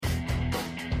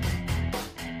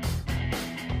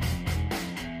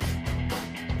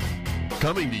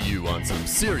Coming to you on some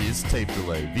serious tape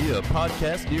delay via a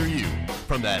podcast near you.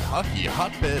 From that hockey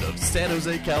hotbed of San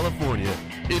Jose, California,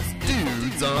 it's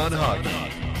Dudes on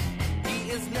Hockey. He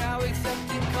is now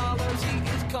accepting callers. He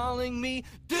is calling me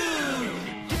dude.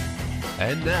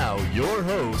 And now, your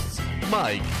hosts,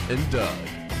 Mike and Doug.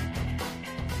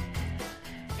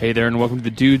 Hey there, and welcome to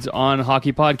the Dudes on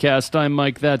Hockey podcast. I'm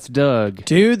Mike, that's Doug.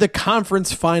 Dude, the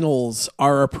conference finals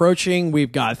are approaching.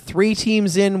 We've got 3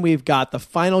 teams in. We've got the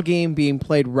final game being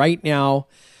played right now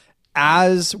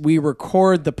as we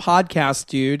record the podcast,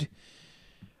 dude.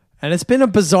 And it's been a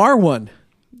bizarre one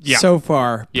so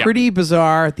far. Yeah. Pretty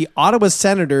bizarre. The Ottawa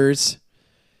Senators,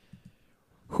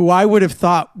 who I would have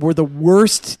thought were the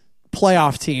worst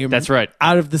playoff team That's right.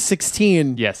 out of the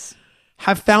 16, Yes.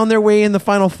 have found their way in the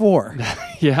Final Four.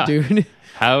 Yeah. Dude,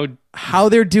 How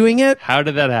they're doing it,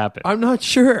 did that happen? I'm not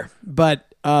sure,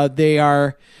 but they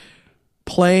are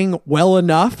playing well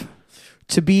enough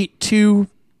to beat 2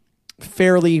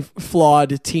 fairly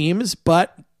flawed teams,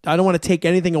 but I don't want to take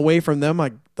anything away from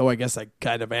them, though I guess I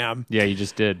kind of am. Yeah, you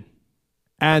just did.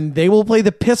 And they will play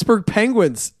the Pittsburgh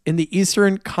Penguins in the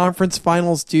Eastern Conference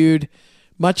Finals, dude,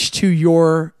 much to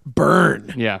your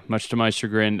burn. Yeah, much to my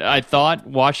chagrin. I thought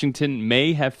Washington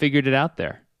may have figured it out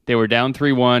there. They were down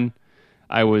 3-1.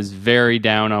 I was very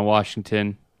down on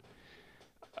Washington.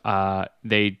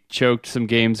 They choked some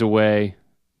games away.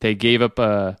 They gave up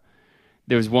there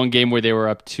was one game where they were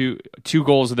up two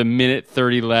goals with a minute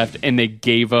 30 left, and they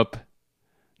gave up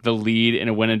the lead, and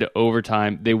it went into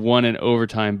overtime. They won in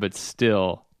overtime, but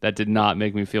still, that did not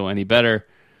make me feel any better.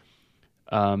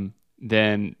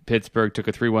 Then Pittsburgh took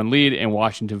a 3-1 lead, and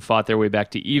Washington fought their way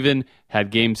back to even, had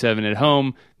Game 7 at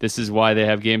home. This is why they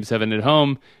have Game 7 at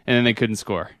home, and then they couldn't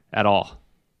score at all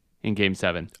in Game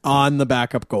 7. On the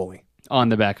backup goalie. On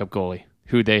the backup goalie,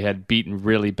 who they had beaten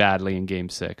really badly in Game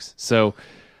 6. So,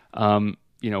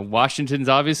 Washington's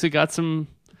obviously got some...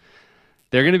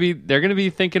 They're gonna be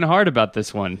thinking hard about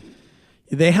this one.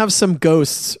 They have some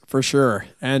ghosts for sure.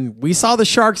 And we saw the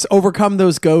Sharks overcome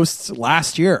those ghosts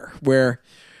last year, where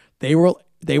they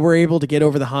were able to get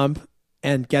over the hump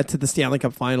and get to the Stanley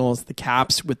Cup Finals. The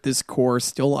Caps, with this core,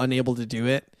 still unable to do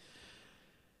it.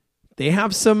 They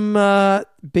have some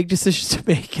big decisions to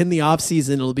make in the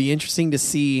offseason. It'll be interesting to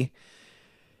see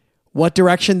what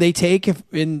direction they take,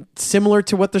 similar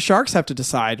to what the Sharks have to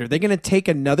decide. Are they going to take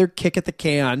another kick at the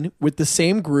can with the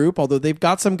same group, although they've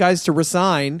got some guys to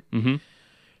resign? Mm-hmm.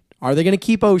 Are they going to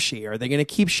keep Oshie? Are they going to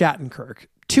keep Shattenkirk?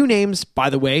 2 names, by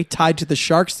the way, tied to the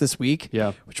Sharks this week,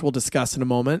 which we'll discuss in a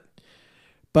moment.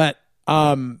 But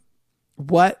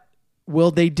what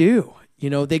will they do?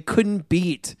 They couldn't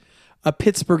beat a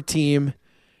Pittsburgh team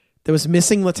that was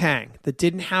missing Letang, that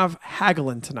didn't have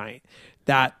Hagelin tonight,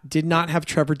 that did not have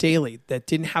Trevor Daley, that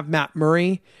didn't have Matt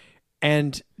Murray,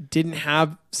 and didn't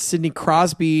have Sidney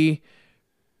Crosby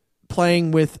playing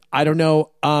with, I don't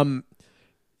know,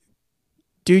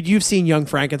 dude, you've seen Young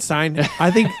Frankenstein.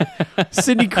 I think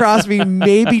Sidney Crosby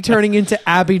may be turning into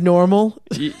Abby Normal.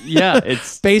 Yeah,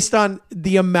 it's based on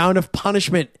the amount of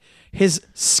punishment his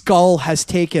skull has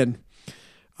taken.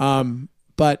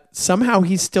 But somehow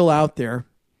he's still out there.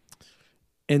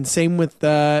 And same with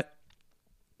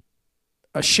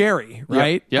Sherry,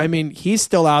 right? Yep. I mean, he's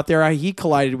still out there. He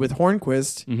collided with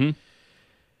Hornquist. Mm-hmm.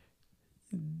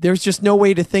 There's just no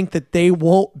way to think that they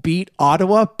won't beat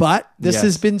Ottawa, but this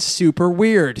has been super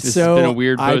weird. This has been a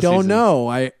weird I don't postseason.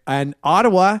 know. And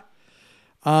Ottawa,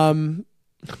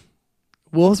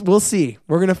 we'll see.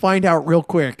 We're gonna find out real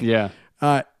quick. Yeah.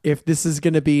 If this is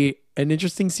gonna be an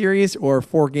interesting series or a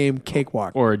 4-game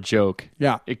cakewalk. Or a joke.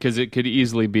 Yeah. Because it could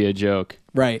easily be a joke.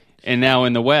 Right. And now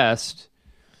in the West,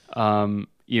 we're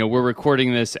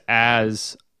recording this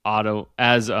as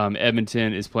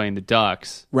Edmonton is playing the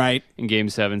Ducks Right. in Game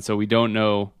 7, so we don't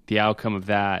know the outcome of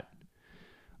that.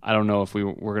 I don't know if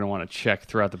we're going to want to check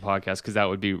throughout the podcast because that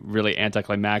would be really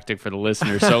anticlimactic for the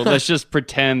listener. So let's just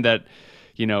pretend that,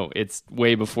 it's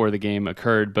way before the game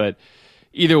occurred. But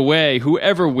either way,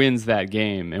 whoever wins that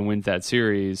game and wins that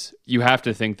series, you have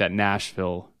to think that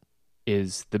Nashville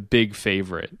is the big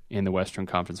favorite in the Western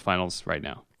Conference Finals right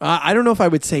now. I don't know if I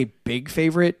would say big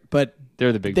favorite, but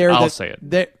They're the big. I'll say it.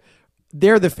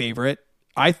 They're the favorite.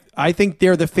 I think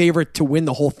they're the favorite to win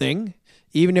the whole thing.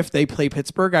 Even if they play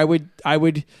Pittsburgh, I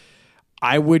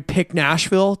would pick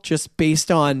Nashville just based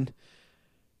on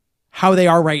how they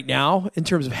are right now in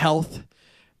terms of health, in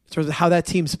terms of how that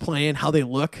team's playing, how they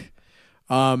look.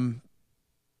 I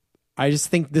just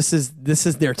think this is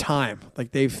their time.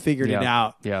 Like they've figured it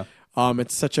out. Yeah.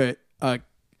 It's such a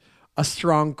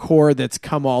strong core that's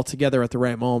come all together at the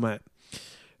right moment.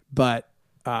 But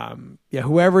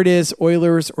whoever it is,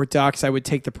 Oilers or Ducks, I would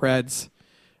take the Preds.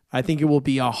 I think it will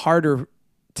be a harder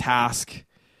task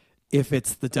if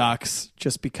it's the Ducks,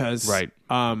 just because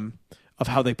of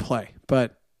how they play.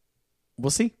 But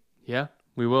we'll see. Yeah,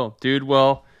 we will. Dude,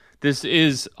 well, this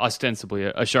is ostensibly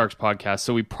a Sharks podcast,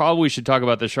 so we probably should talk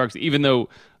about the Sharks, even though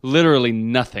literally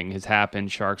nothing has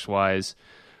happened Sharks-wise,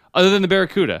 other than the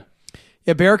Barracuda.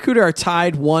 Yeah, Barracuda are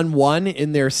tied 1-1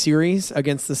 in their series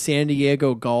against the San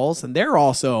Diego Gulls, and they're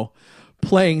also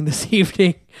playing this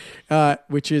evening,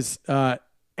 which is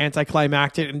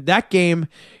anticlimactic. And that game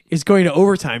is going to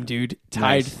overtime, dude.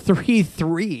 Tied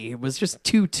 3-3. It was just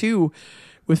 2-2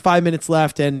 with 5 minutes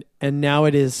left, and now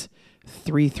it is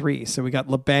 3-3. So we got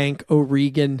LeBanc,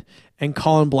 O'Regan, and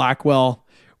Colin Blackwell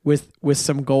with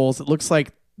some goals. It looks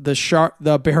like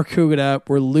the Barracuda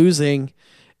were losing,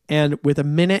 and with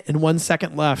 1 minute and 1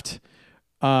 second left,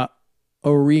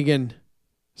 O'Regan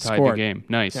tied scored the game.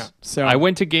 Nice. Yeah, so I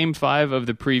went to Game 5 of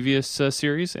the previous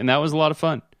series, and that was a lot of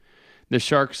fun.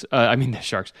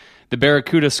 The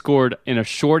Barracuda scored in a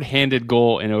short-handed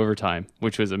goal in overtime,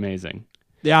 which was amazing.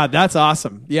 Yeah, that's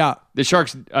awesome. Yeah. I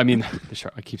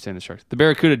keep saying the Sharks. The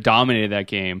Barracuda dominated that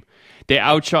game. They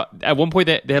outshot, at one point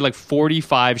they had like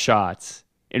 45 shots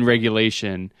in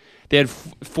regulation. They had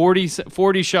 40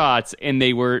 shots and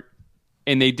they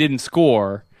didn't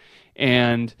score,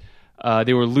 and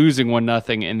they were losing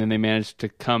 1-0, and then they managed to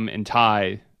come and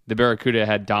tie. The Barracuda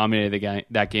had dominated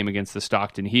that game against the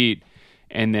Stockton Heat,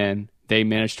 and then they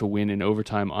managed to win in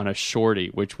overtime on a shorty,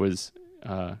 which was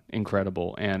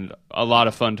incredible and a lot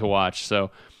of fun to watch.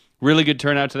 So really good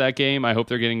turnout to that game. I hope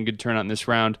they're getting a good turnout in this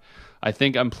round. I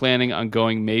think I'm planning on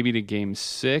going maybe to Game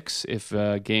 6 if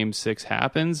Game 6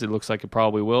 happens. It looks like it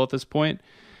probably will at this point.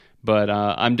 But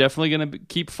I'm definitely going to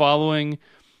keep following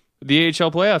the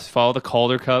AHL playoffs, follow the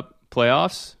Calder Cup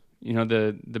playoffs. You know,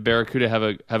 the Barracuda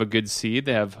have a good seed.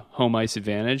 They have home ice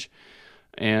advantage.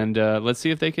 And let's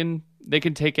see if they can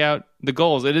take out the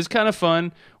Gulls. It is kind of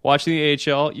fun watching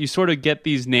the AHL. You sort of get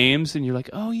these names, and you're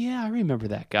like, oh, yeah, I remember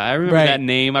that guy. I remember that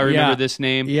name. I remember this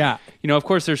name. Yeah. You know, of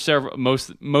course, there's several. Most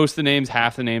of the names,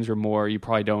 half the names or more, you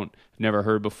probably never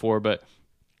heard before. But,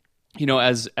 you know,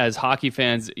 as hockey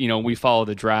fans, you know, we follow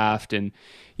the draft, and,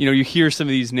 you know, you hear some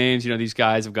of these names. You know, these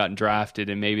guys have gotten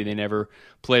drafted, and maybe they never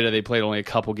played, or they played only a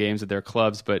couple games at their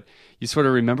clubs, but you sort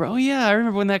of remember, oh yeah, I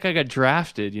remember when that guy got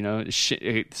drafted. You know,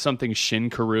 something Shin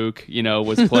Karuk, you know,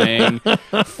 was playing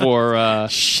for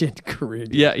Shin Karuk.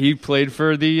 Yeah, he played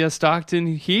for the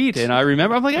Stockton Heat, and I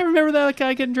remember that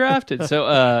guy getting drafted.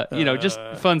 So you know, just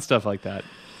fun stuff like that.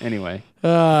 Anyway,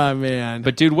 oh man.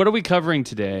 But dude, what are we covering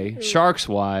today, Sharks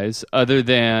wise? Other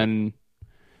than,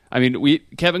 I mean,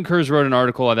 Kevin Kurz wrote an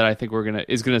article that I think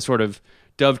is gonna sort of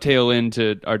dovetail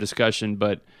into our discussion,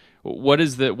 but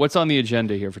what's on the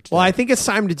agenda here for today? Well, I think it's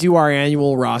time to do our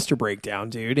annual roster breakdown,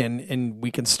 dude, and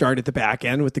we can start at the back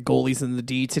end with the goalies and the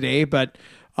D today, but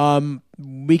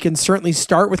we can certainly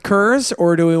start with Kurz,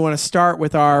 or do we want to start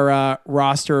with our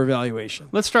roster evaluation?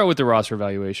 Let's start with the roster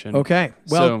evaluation. Okay.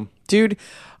 Well, dude,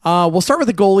 we'll start with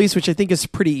the goalies, which I think is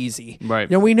pretty easy. Right.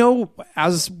 Now, we know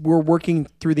as we're working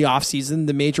through the offseason,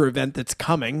 the major event that's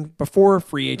coming before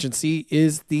free agency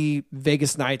is the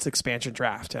Vegas Knights expansion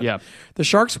draft. And the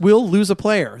Sharks will lose a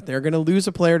player. They're going to lose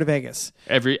a player to Vegas.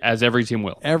 Every team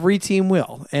will. Every team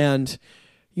will. And,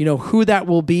 you know, who that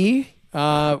will be,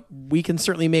 we can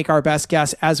certainly make our best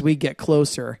guess as we get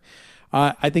closer.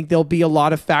 I think there'll be a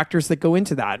lot of factors that go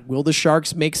into that. Will the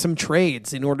Sharks make some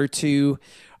trades in order to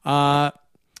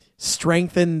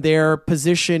strengthen their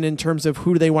position in terms of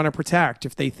who they want to protect?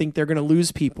 If they think they're going to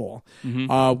lose people,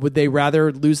 would they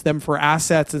rather lose them for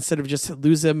assets instead of just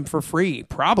lose them for free?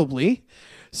 Probably.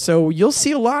 So you'll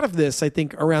see a lot of this, I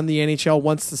think, around the NHL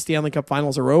once the Stanley Cup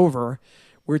Finals are over,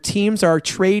 where teams are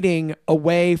trading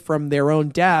away from their own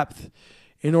depth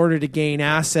in order to gain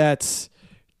assets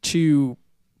to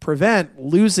prevent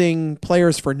losing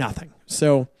players for nothing.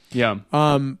 So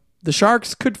the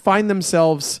Sharks could find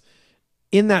themselves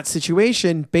in that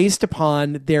situation based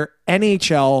upon their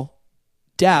NHL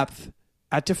depth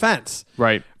at defense.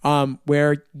 Right.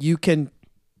 Where you can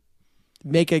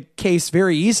make a case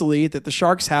very easily that the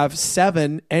Sharks have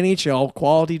 7 NHL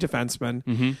quality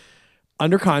defensemen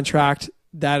under contract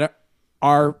that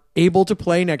are able to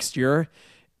play next year,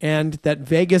 and that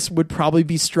Vegas would probably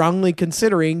be strongly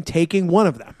considering taking one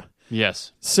of them.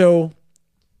 Yes. So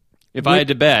if I had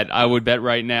to bet, I would bet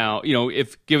right now, you know,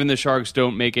 if given the Sharks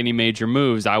don't make any major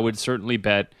moves, I would certainly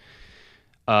bet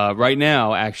right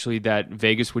now, actually, that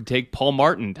Vegas would take Paul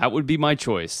Martin. That would be my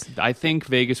choice. I think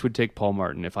Vegas would take Paul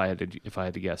Martin if I had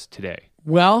to guess today.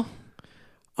 Well,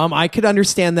 I could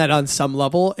understand that on some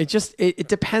level. It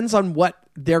depends on what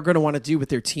they're going to want to do with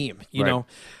their team, you know.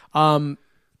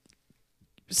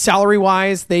 salary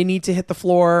wise, they need to hit the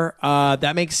floor.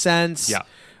 That makes sense. Yeah.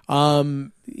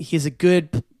 He's a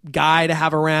good guy to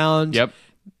have around. Yep.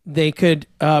 They could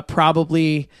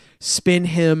probably spin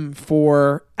him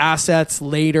for assets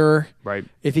later. Right.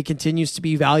 If he continues to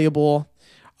be valuable.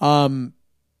 I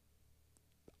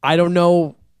don't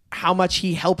know how much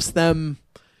he helps them,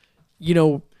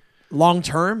 long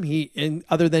term.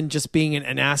 Other than just being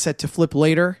an asset to flip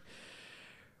later,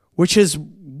 which is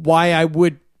why I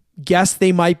would guess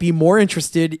they might be more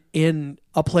interested in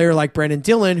a player like Brandon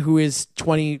Dillon, who is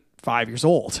 25 years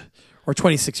old or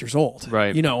 26 years old,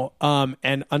 right?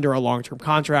 And under a long-term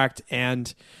contract,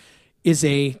 and is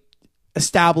a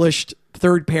established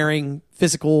third pairing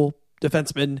physical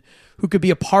defenseman who could be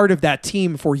a part of that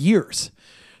team for years.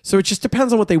 So it just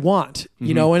depends on what they want,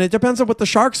 and it depends on what the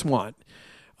Sharks want.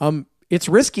 It's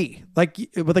risky, like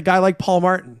with a guy like Paul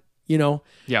Martin,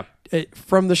 Yeah.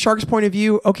 From the Sharks' point of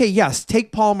view, okay, yes,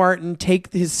 take Paul Martin,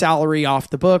 take his salary off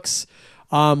the books.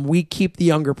 We keep the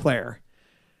younger player.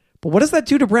 But what does that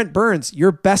do to Brent Burns,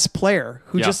 your best player,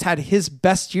 who just had his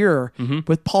best year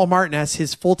with Paul Martin as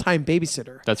his full-time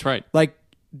babysitter? That's right. Like,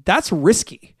 that's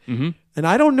risky. And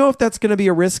I don't know if that's going to be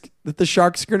a risk that the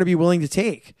Sharks are going to be willing to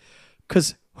take.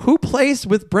 Because who plays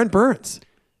with Brent Burns?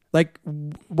 Like,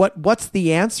 what's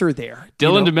the answer there?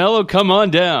 Dylan DeMello, come on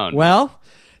down. Well,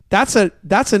 that's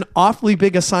an awfully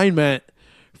big assignment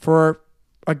for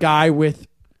a guy with,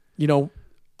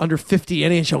 under 50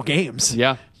 NHL games.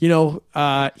 Yeah.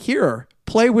 Here,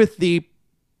 play with the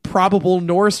probable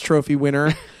Norris Trophy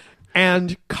winner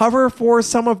and cover for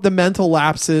some of the mental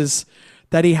lapses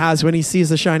that he has when he sees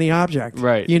a shiny object.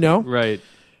 Right. Right.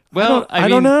 Well, I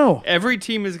don't know. Every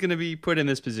team is going to be put in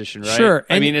this position, right? Sure.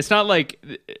 I mean, it's not like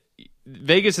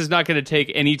Vegas is not going to take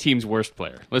any team's worst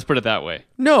player. Let's put it that way.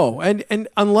 No, and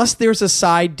unless there's a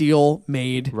side deal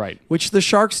made, right, which the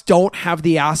Sharks don't have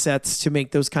the assets to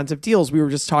make those kinds of deals. We were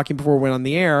just talking before we went on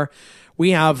the air.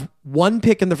 We have 1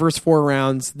 pick in the first 4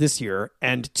 rounds this year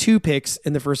and 2 picks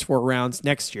in the first 4 rounds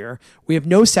next year. We have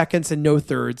no seconds and no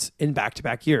thirds in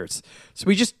back-to-back years. So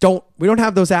we don't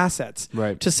have those assets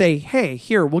to say, hey,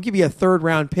 here, we'll give you a 3rd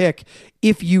round pick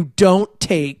if you don't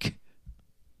take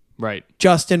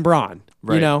Justin Braun,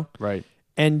 Right.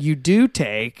 And you do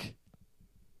take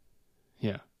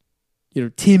Yeah.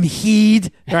 Tim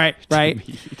Heed. Right. Tim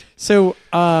Heed. So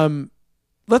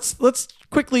let's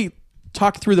quickly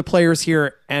talk through the players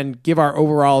here and give our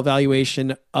overall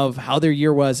evaluation of how their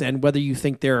year was and whether you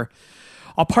think they're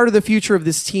a part of the future of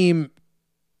this team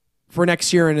for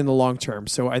next year and in the long term.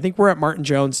 So I think we're at Martin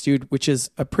Jones, dude, which is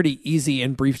a pretty easy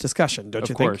and brief discussion, don't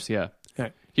you think? Of course, yeah.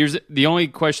 Okay. Here's the only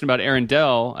question about Aaron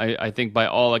Dell. I think by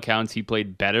all accounts he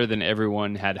played better than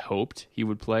everyone had hoped he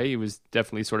would play. He was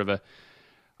definitely sort of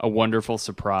a wonderful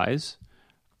surprise.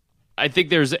 I think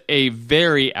there's a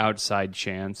very outside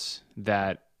chance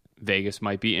that Vegas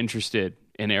might be interested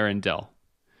in Aaron Dell.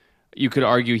 You could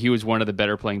argue he was one of the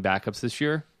better playing backups this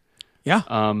year. Yeah.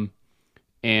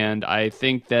 And I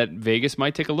think that Vegas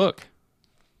might take a look.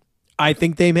 I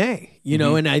think they may,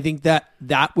 and I think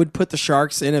that would put the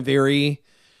Sharks in a very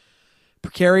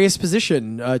precarious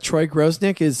position. Troy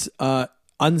Grosnick is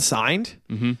unsigned.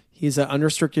 He's an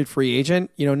unrestricted free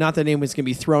agent. Not that anyone's going to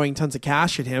be throwing tons of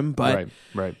cash at him, but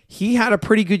he had a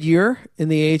pretty good year in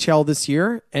the AHL this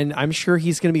year, and I'm sure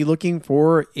he's going to be looking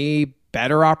for a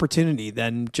better opportunity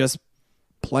than just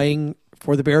playing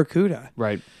for the Barracuda.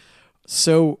 Right.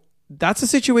 So that's a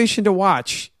situation to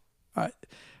watch.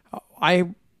 I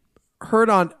heard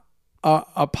on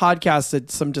a podcast that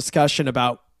some discussion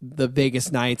about the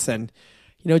Vegas Knights, and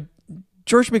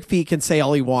George McPhee can say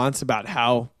all he wants about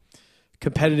how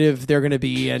competitive they're going to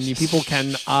be, and people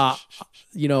can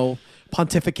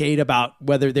pontificate about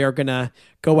whether they're going to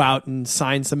go out and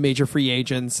sign some major free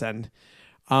agents, and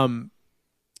I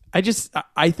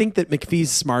think that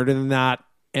McPhee's smarter than that,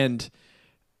 and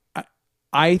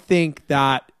I think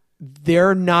that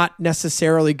they're not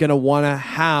necessarily going to want to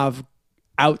have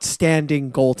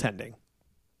outstanding goaltending.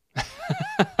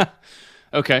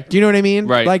 Okay. Do you know what I mean?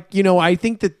 Right. Like, I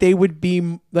think that they would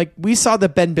be like, we saw the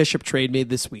Ben Bishop trade made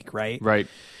this week, right? Right.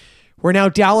 Where now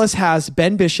Dallas has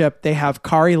Ben Bishop, they have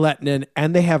Kari Lehtinen,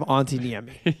 and they have Antti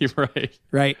Niemi. You're right.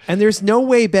 Right. And there's no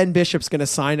way Ben Bishop's going to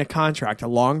sign a contract, a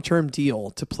long-term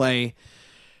deal to play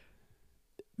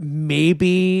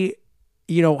maybe,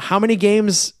 how many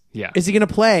games is he going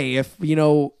to play if,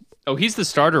 Oh, he's the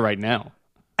starter right now.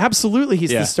 Absolutely,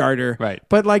 he's the starter. Right.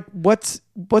 But like, what's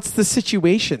the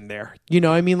situation there?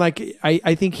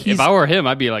 I think he's. If I were him,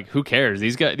 I'd be like, who cares?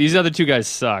 These other 2 guys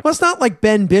suck. Well, it's not like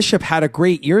Ben Bishop had a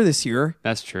great year this year.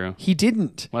 That's true. He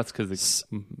didn't. Well, that's because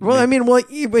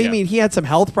he had some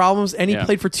health problems and he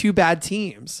played for 2 bad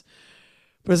teams.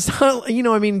 But it's not,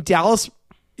 I mean, Dallas,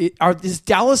 is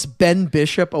Dallas Ben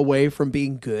Bishop away from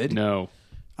being good? No.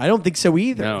 I don't think so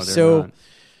either. No, they're so not.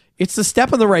 it's a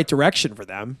step in the right direction for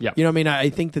them. Yeah. You know what I mean? I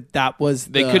think that was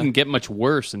They couldn't get much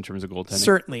worse in terms of goaltending.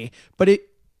 Certainly. But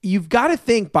you've got to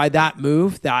think by that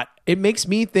move that it makes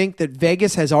me think that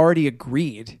Vegas has already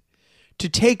agreed to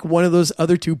take one of those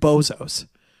other two bozos.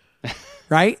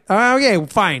 Right? Okay,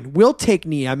 fine. We'll take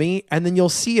Niemi, and then you'll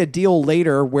see a deal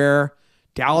later where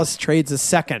Dallas trades a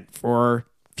second for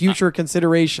future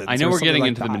considerations. I know or we're something getting like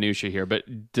into the that. minutia here, but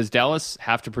does Dallas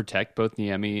have to protect both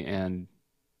Niemi and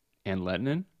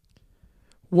Lehtinen?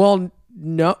 Well,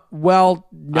 no.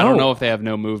 I don't know if they have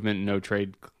no movement, no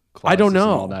trade clauses. I don't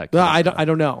know. And all that kind of I stuff.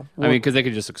 don't know. I mean, because they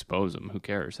could just expose them. Who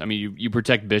cares? I mean, you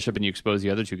protect Bishop and you expose the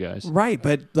other two guys. Right,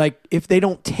 but like if they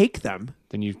don't take them,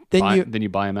 Then you Then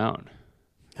buy them out.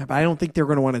 but I don't think they're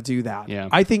going to want to do that. Yeah.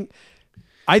 I think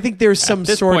there's some At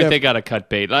this sort point, of they got to cut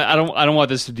bait. I don't want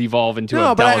this to devolve into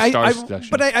a but Dallas Stars discussion.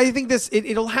 But I think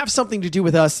it'll have something to do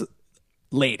with us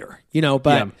later,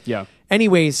 But yeah.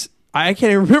 anyways, I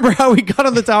can't even remember how we got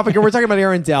on the topic, and we're talking about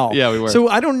Aaron Dell. Yeah, we were. So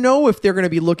I don't know if they're going to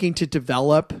be looking to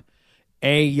develop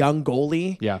a young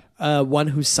goalie. Yeah. One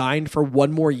who's signed for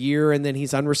one more year and then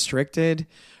he's unrestricted.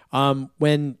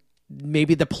 When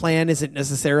maybe the plan isn't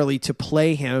necessarily to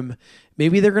play him.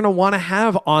 Maybe they're going to want to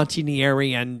have Antti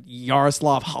Niemi and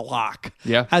Yaroslav Halak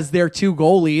as their two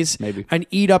goalies, Maybe. and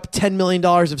eat up $10 million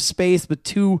of space with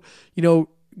two,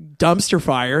 dumpster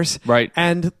fires, Right.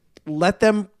 And let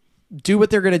them do what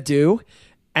they're going to do.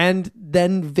 And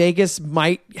then Vegas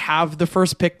might have the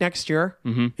first pick next year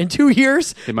in 2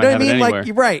 years. They might have it anywhere.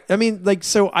 Right. I mean,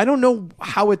 so I don't know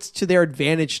how it's to their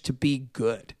advantage to be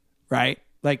good, right?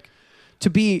 Like to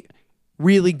be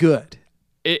really good.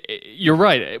 You're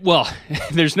right. Well,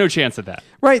 there's no chance of that.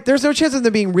 Right. There's no chance of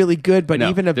them being really good, but No,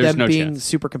 even of there's them no being chance.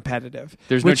 super competitive.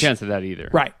 There's no chance of that either.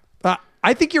 Right.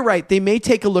 I think you're right. They may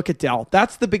take a look at Dell.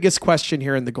 That's the biggest question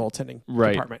here in the goaltending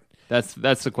department. That's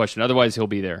the question. Otherwise, he'll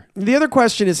be there. The other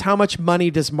question is how much money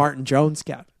does Martin Jones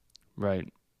get?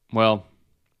 Right. Well,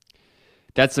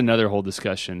 that's another whole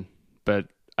discussion. But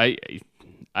I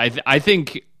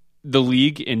think the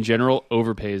league in general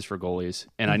overpays for goalies,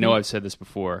 and I know I've said this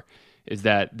before. Is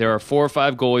that there are 4 or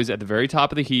 5 goalies at the very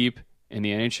top of the heap in the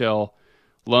NHL: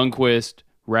 Lundqvist,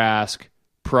 Rask,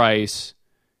 Price.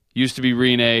 Used to be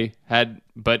Rene,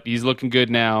 but he's looking good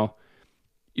now.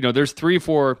 There's 3,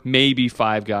 4, maybe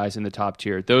 5 guys in the top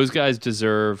tier. Those guys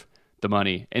deserve the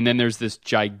money. And then there's this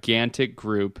gigantic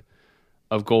group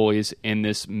of goalies in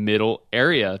this middle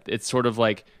area. It's sort of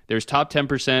like there's top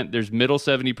 10%, there's middle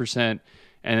 70%,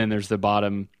 and then there's the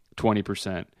bottom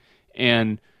 20%.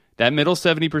 And that middle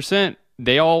 70%,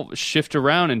 they all shift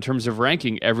around in terms of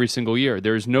ranking every single year.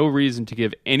 There's no reason to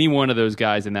give any one of those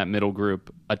guys in that middle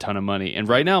group a ton of money. And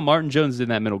right now, Martin Jones is in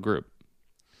that middle group.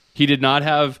 He did not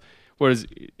have, what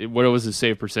was his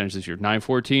save percentage this year?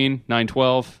 914,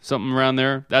 912, something around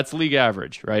there. That's league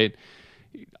average, right?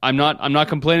 I'm not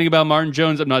complaining about Martin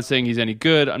Jones. I'm not saying he's any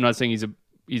good. I'm not saying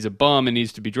he's a bum and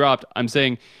needs to be dropped. I'm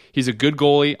saying he's a good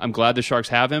goalie. I'm glad the Sharks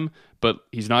have him, but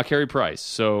he's not Carey Price,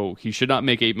 so he should not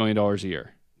make $8 million a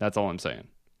year. That's all I'm saying.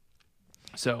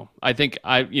 So I think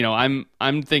I'm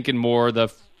thinking more the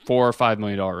 $4 or $5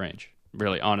 million range,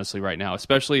 really, honestly, right now,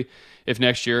 especially if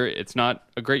next year it's not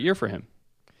a great year for him.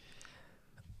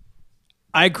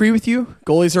 I agree with you.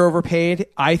 Goalies are overpaid.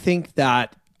 I think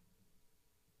that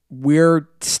we're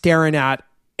staring at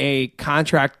a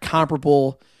contract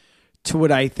comparable to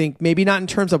what I think, maybe not in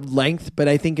terms of length, but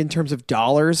I think in terms of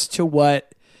dollars, to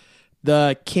what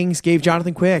the Kings gave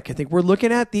Jonathan Quick. I think we're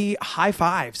looking at the high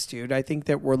fives, dude. I think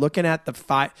that we're looking at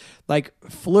the like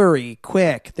Fleury,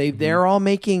 Quick. They're all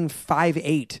making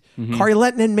 5.8. Kari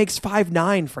Lehtinen makes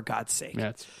 5.9, for God's sake. Yeah,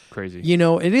 it's crazy.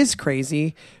 It is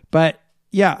crazy. But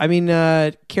yeah, I mean,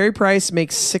 Carey Price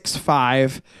makes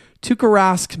 6.5. Tuukka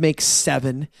Rask makes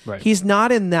 7. Right. He's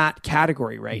not in that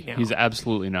category right now. He's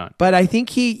absolutely not. But I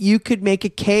think you could make a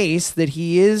case that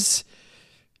he is,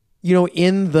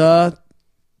 in the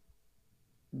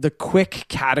Quick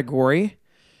category.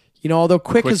 Although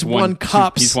Quick has won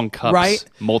cups. He's won cups, right?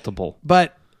 Multiple.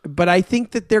 But I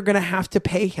think that they're going to have to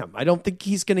pay him. I don't think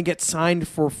he's going to get signed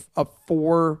for a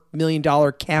 $4 million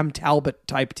Cam Talbot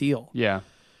type deal. Yeah.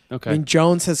 Okay. I mean,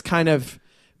 Jones has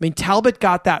Talbot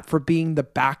got that for being the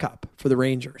backup for the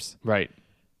Rangers. Right.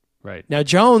 Now,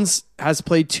 Jones has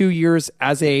played 2 years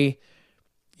as a,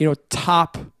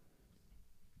 top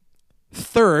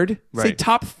third, say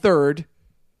top third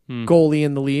goalie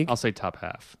in the league. I'll say top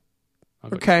half.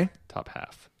 Okay. Top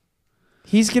half.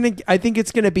 I think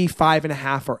it's going to be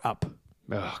 5.5 or up.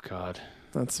 Oh, God.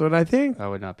 That's what I think. I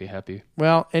would not be happy.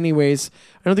 Well, anyways,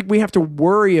 I don't think we have to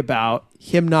worry about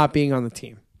him not being on the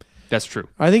team. That's true.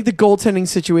 I think the goaltending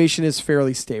situation is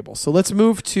fairly stable. So let's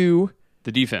move to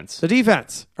The defense. the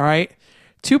defense. All right.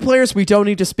 Two players we don't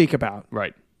need to speak about.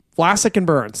 Right. Vlasic and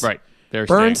Burns. Right. They're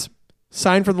Burns staying.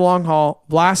 signed for the long haul.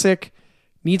 Vlasic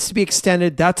needs to be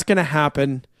extended. That's going to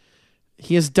happen.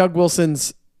 He is Doug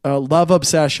Wilson's love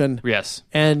obsession, Yes.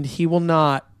 and he will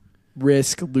not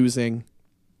risk losing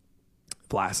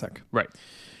Vlasic. Right.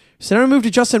 So now we move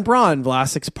to Justin Braun,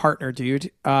 Vlasic's partner,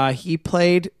 dude. He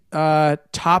played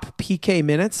top PK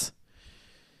minutes.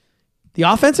 The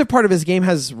offensive part of his game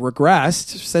has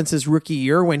regressed since his rookie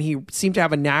year when he seemed to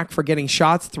have a knack for getting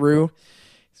shots through.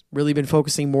 He's really been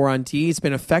focusing more on D. He's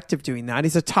been effective doing that.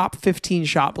 He's a top 15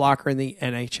 shot blocker in the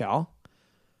NHL.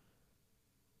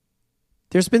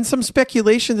 There's been some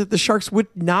speculation that the Sharks would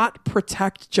not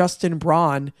protect Justin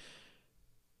Braun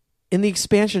in the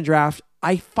expansion draft.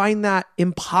 I find that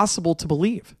impossible to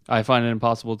believe. I find it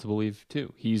impossible to believe,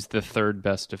 too. He's the third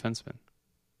best defenseman.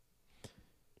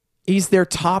 He's their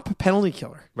top penalty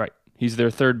killer. Right. He's their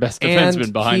third best And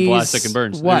defenseman behind he's, Vlasic and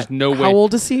Burns. What? There's no way. How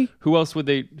old is he? Who else would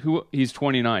they? He's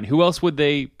 29. Who else would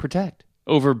they protect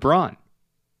over Braun?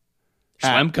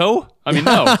 Schlemko? I mean,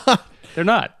 no, they're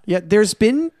not. Yeah, there's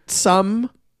been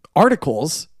some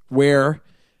articles where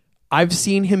I've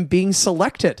seen him being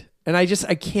selected, and I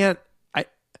can't.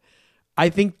 I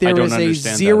think there don't is a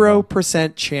understand that at all.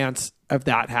 0% chance of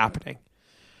that happening.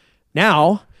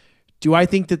 Now, do I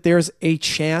think that there's a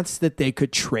chance that they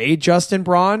could trade Justin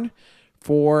Braun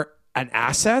for an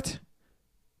asset?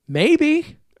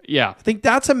 Maybe. Yeah, I think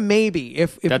that's a maybe.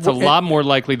 If that's a lot more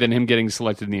likely than him getting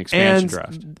selected in the expansion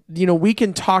draft. We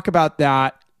can talk about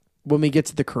that when we get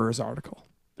to the Kurz article.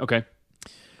 Okay.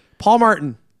 Paul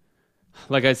Martin.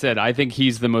 Like I said, I think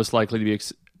he's the most likely to be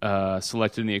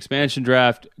selected in the expansion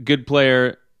draft. Good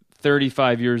player,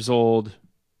 35 years old,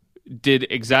 did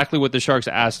exactly what the Sharks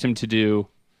asked him to do.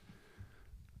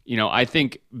 You know, I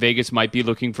think Vegas might be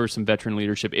looking for some veteran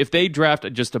leadership. If they draft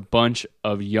just a bunch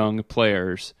of young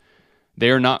players, they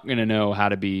are not going to know how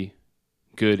to be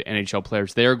good NHL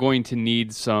players. They are going to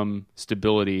need some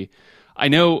stability. I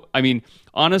mean,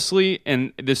 honestly,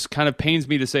 and this kind of pains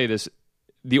me to say this,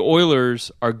 the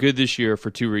Oilers are good this year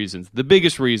for two reasons. The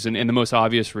biggest reason and the most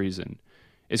obvious reason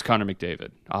is Connor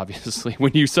McDavid. Obviously,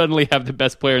 when you suddenly have the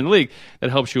best player in the league, that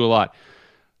helps you a lot.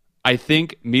 I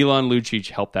think Milan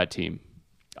Lucic helped that team.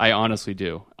 I honestly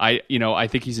do. I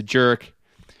think he's a jerk,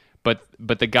 but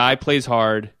the guy plays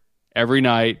hard every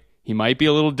night. He might be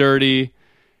a little dirty,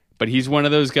 but he's one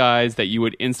of those guys that you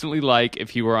would instantly like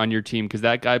if he were on your team because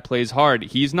that guy plays hard.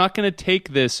 He's not going to take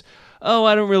this, oh,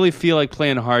 I don't really feel like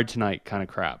playing hard tonight kind of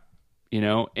crap,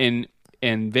 and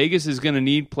Vegas is going to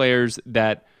need players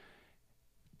that,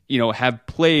 have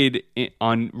played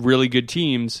on really good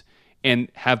teams and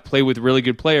have played with really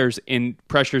good players in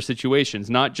pressure situations,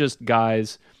 not just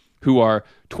guys who are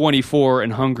 24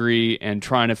 and hungry and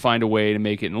trying to find a way to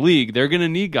make it in the league. They're going to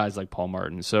need guys like Paul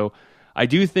Martin. So I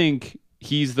do think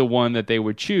he's the one that they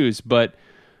would choose, but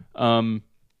the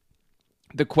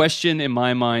question in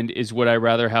my mind is, would I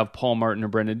rather have Paul Martin or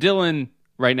Brendan Dillon?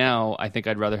 Right now, I think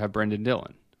I'd rather have Brendan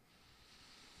Dillon.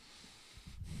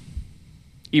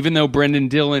 Even though Brendan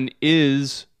Dillon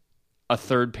is a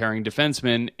third pairing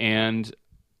defenseman, and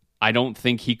I don't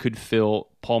think he could fill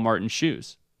Paul Martin's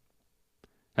shoes.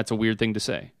 That's a weird thing to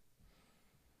say.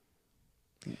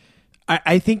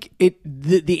 I think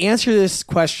the answer to this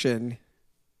question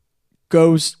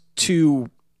goes to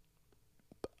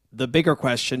the bigger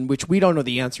question, which we don't know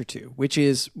the answer to, which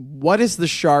is, what is the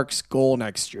Sharks' goal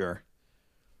next year?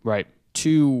 Right.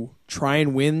 To try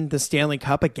and win the Stanley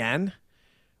Cup again?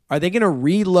 Are they going to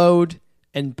reload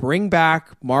and bring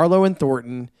back Marleau and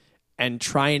Thornton and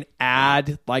try and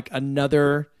add like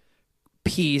another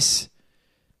piece?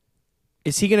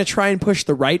 Is he going to try and push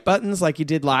the right buttons like he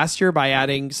did last year by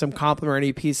adding some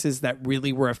complementary pieces that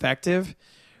really were effective?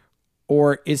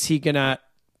 Or is he going to,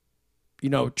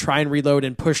 try and reload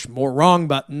and push more wrong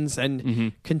buttons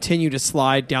and continue to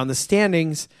slide down the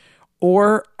standings?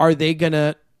 Or are they going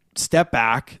to step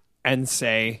back and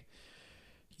say,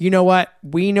 you know what?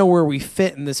 We know where we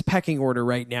fit in this pecking order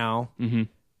right now, and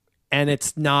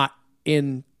it's not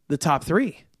in the top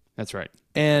three. That's right.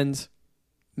 And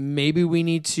maybe we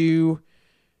need to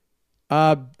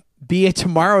be a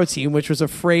tomorrow team, which was a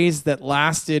phrase that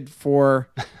lasted for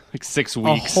like 6 a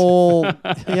weeks. whole,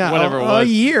 Whatever it a was.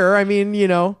 year. I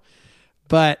mean,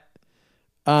 but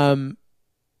I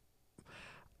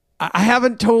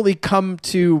haven't totally come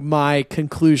to my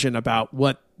conclusion about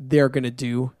what they're going to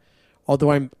do.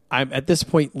 Although I'm at this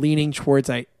point leaning towards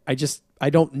I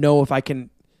don't know if I can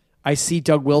I see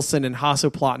Doug Wilson and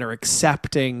Hasso Plattner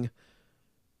accepting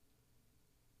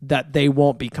that they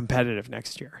won't be competitive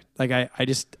next year. Like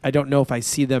I don't know if I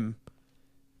see them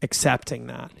accepting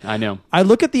that. I know. I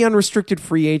look at the unrestricted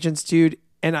free agents, dude,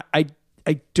 and I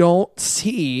don't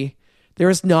see, there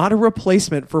is not a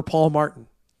replacement for Paul Martin.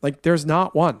 Like there's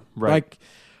not one. Right. Like,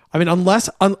 I mean,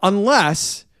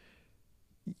 unless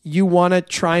you want to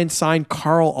try and sign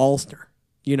Carl Alsner,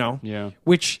 you know,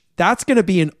 which that's going to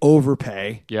be an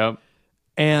overpay. Yep.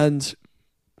 And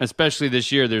especially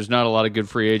this year, there's not a lot of good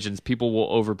free agents. People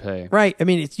will overpay. Right. I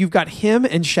mean, you've got him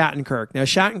and Shattenkirk. Now,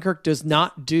 Shattenkirk does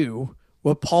not do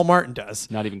what Paul Martin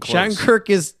does. Not even close. Shattenkirk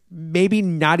is maybe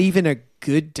not even a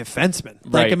good defenseman.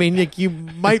 Like, Right. I mean, like you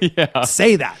might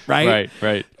say that, right?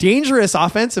 Right. Dangerous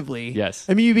offensively. Yes.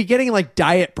 I mean, you'd be getting like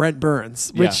diet Brent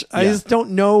Burns, which I Yeah. just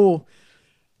don't know.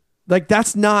 Like,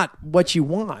 that's not what you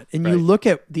want. And you Right. look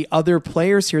at the other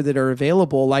players here that are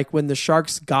available, like when the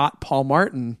Sharks got Paul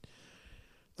Martin,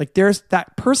 like there's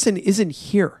that person isn't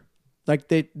here. Like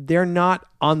they're not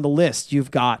on the list.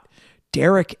 You've got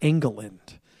Derek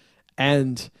Engeland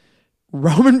and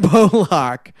Roman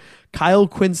Polak, Kyle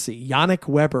Quincy, Yannick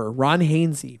Weber, Ron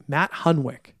Hainsey, Matt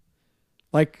Hunwick.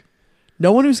 Like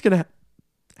no one who's going to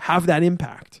have that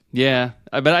impact. Yeah.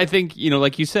 But I think,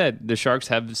 like you said, the Sharks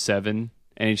have 7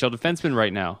 NHL defensemen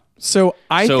right now. So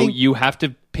I think you have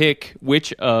to pick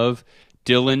which of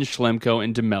Dylan, Schlemko,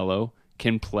 and DeMello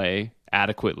can play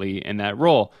adequately in that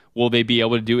role. Will they be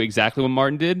able to do exactly what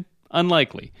Martin did?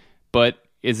 Unlikely. But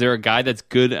is there a guy that's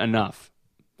good enough?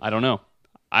 I don't know.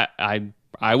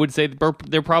 I would say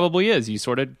there probably is. You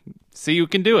sort of see who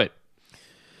can do it.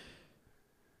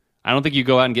 I don't think you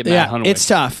go out and get Matt Hunwick. It's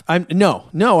tough.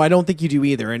 No, I don't think you do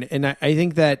either. And I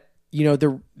think that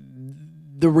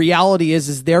the reality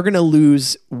is they're going to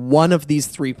lose one of these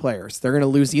 3 players. They're going to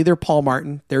lose either Paul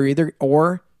Martin,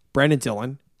 or Brendan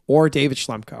Dillon, or David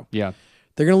Schlemko. Yeah.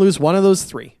 They're going to lose one of those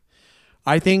 3.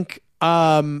 I think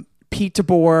Pete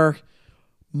DeBoer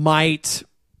might,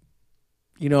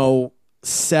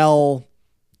 sell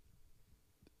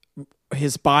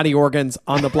his body organs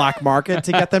on the black market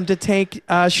to get them to take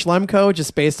Schlemko,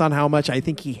 just based on how much I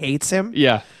think he hates him.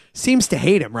 Yeah. Seems to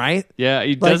hate him, right? Yeah,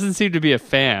 he doesn't seem to be a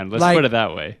fan. Let's put it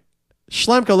that way.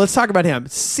 Schlemko, let's talk about him.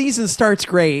 Season starts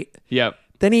great. Yep.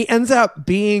 Then he ends up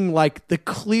being like the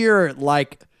clear,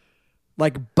 like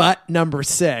butt number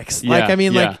 6.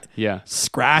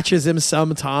 Scratches him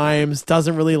sometimes,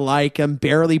 doesn't really like him,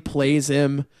 barely plays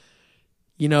him,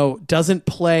 doesn't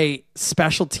play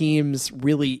special teams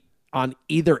really on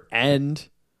either end.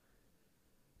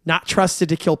 Not trusted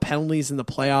to kill penalties in the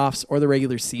playoffs or the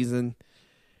regular season.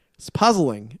 It's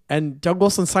puzzling. And Doug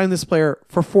Wilson signed this player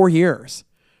for 4 years.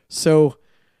 So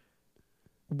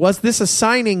was this a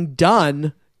signing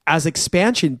done as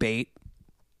expansion bait?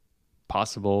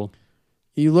 Possible.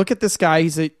 You look at this guy,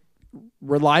 he's a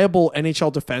reliable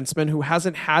NHL defenseman who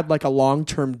hasn't had like a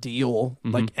long-term deal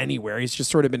like anywhere. He's just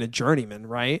sort of been a journeyman,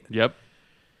 right? Yep.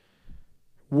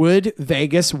 Would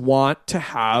Vegas want to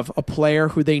have a player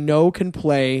who they know can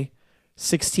play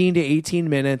 16 to 18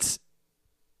 minutes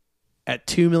at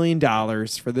 $2 million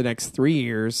for the next 3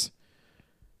 years?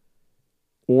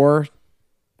 Or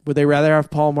would they rather have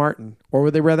Paul Martin? Or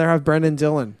would they rather have Brendan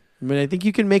Dillon? I mean, I think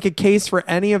you can make a case for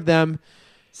any of them.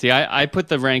 See, I put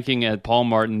the ranking at Paul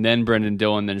Martin, then Brendan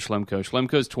Dillon, then Schlemko.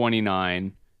 Schlemko's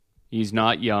 29. He's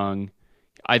not young.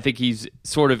 I think he's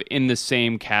sort of in the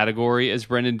same category as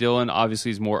Brendan Dillon.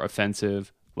 Obviously, he's more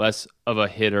offensive, less of a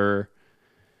hitter.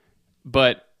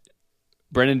 But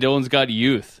Brendan Dillon's got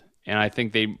youth, and I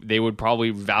think they would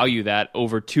probably value that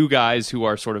over 2 guys who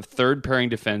are sort of third-pairing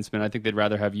defensemen. I think they'd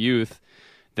rather have youth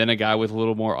than a guy with a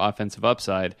little more offensive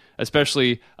upside,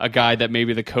 especially a guy that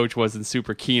maybe the coach wasn't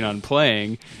super keen on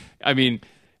playing. I mean,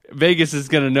 Vegas is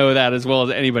going to know that as well as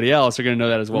anybody else. They're going to know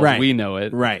that as well as we know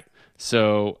it. Right.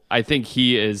 So I think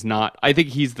he's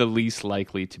the least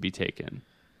likely to be taken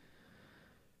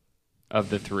of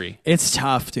the 3. It's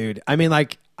tough, dude. I mean,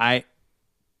 like,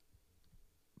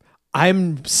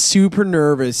 I'm super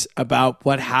nervous about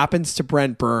what happens to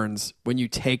Brent Burns when you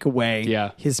take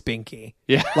away his binky.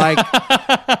 Yeah. Like,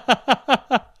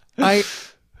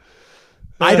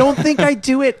 I don't think I'd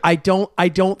do it. I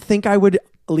don't think I would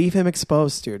leave him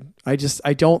exposed, dude. I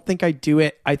don't think I'd do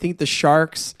it. I think the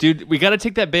Sharks... Dude, we got to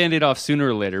take that Band-Aid off sooner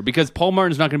or later because Paul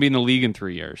Martin's not going to be in the league in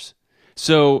 3 years.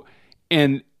 So,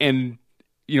 and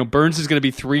Burns is going to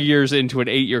be 3 years into an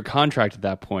 8-year contract at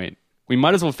that point. We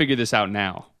might as well figure this out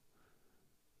now,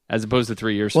 as opposed to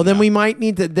 3 years. Well, from then now. we might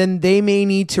need to. Then they may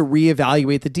need to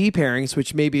reevaluate the D pairings,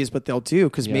 which maybe is what they'll do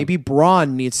because maybe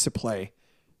Braun needs to play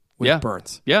with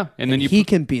Burns. Yeah, and then he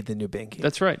can be the new Binky.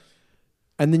 That's right.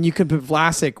 And then you can put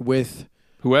Vlasic with,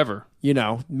 Whoever.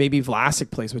 Maybe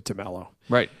Vlasic plays with DeMello.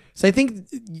 Right. So I think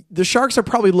the Sharks are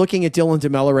probably looking at Dylan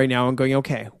DeMello right now and going,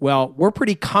 okay, well, we're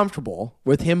pretty comfortable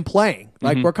with him playing.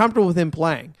 Like, we're comfortable with him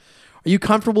playing. Are you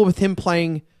comfortable with him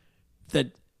playing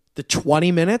the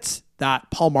 20 minutes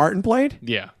that Paul Martin played?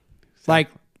 Yeah. Like,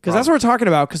 because that's what we're talking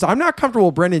about. Because I'm not comfortable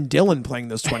with Brendan Dillon playing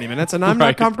those 20 minutes, and I'm Right.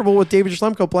 not comfortable with David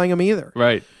Schlemko playing them either.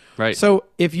 Right. Right. So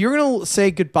if you're going to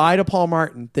say goodbye to Paul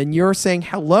Martin, then you're saying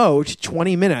hello to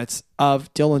 20 minutes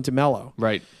of Dylan DeMello.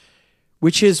 Right.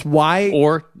 Which is why...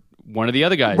 Or one of the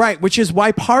other guys. Right, which is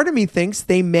why part of me thinks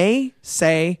they may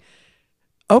say,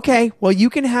 okay, well, you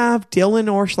can have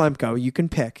Dylan or Schlemko. You can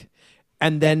pick.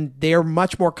 And then they're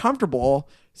much more comfortable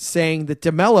saying that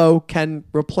DeMello can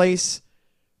replace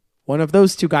one of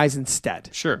those two guys instead.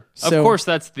 Sure. So- of course,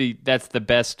 that's the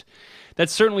best.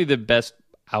 That's certainly the best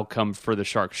outcome for the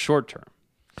Sharks short term.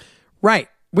 Right,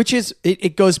 which is,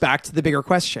 it goes back to the bigger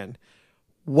question.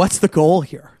 What's the goal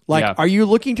here? Like, Yeah. Are you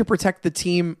looking to protect the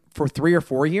team for 3 or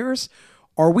 4 years?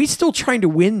 Or are we still trying to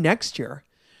win next year?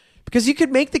 Because you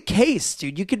could make the case,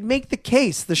 dude. You could make the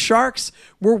case. The Sharks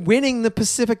were winning the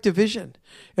Pacific Division.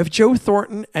 If Joe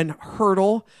Thornton and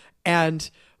Hurdle and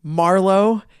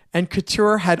Marlowe and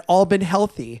Couture had all been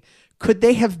healthy, could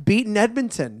they have beaten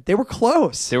Edmonton? They were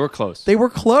close. They were close. They were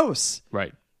close.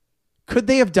 Right. Could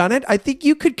they have done it? I think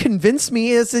you could convince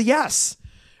me as a yes.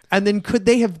 And then could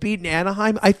they have beaten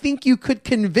Anaheim? I think you could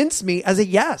convince me as a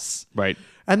yes. Right.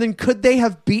 And then could they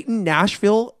have beaten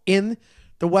Nashville in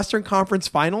the Western Conference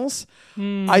Finals?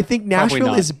 I think Nashville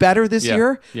not. is better this Yeah,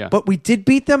 year, yeah. but we did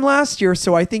beat them last year,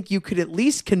 so I think you could at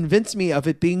least convince me of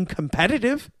it being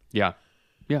competitive. Yeah.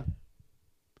 Yeah.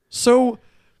 So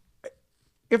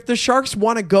if the Sharks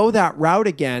want to go that route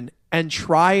again and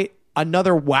try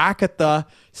another whack at the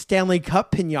Stanley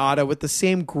Cup pinata with the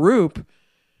same group,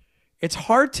 it's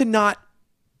hard to not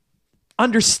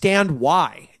understand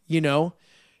why,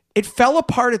 It fell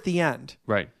apart at the end.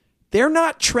 Right. They're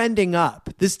not trending up.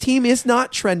 This team is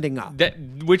not trending up.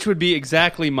 Which would be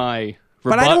exactly my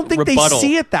But I don't think rebuttal. they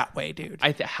see it that way, dude.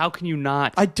 How can you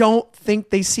not? I don't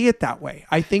think they see it that way.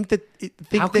 I think that...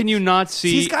 How can you not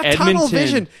see He's got Edmonton? tunnel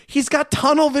vision. He's got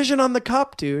tunnel vision on the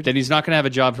cup, dude. Then he's not going to have a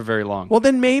job for very long. Well,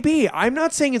 then maybe. I'm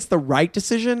not saying it's the right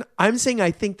decision. I'm saying I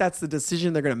think that's the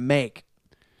decision they're going to make.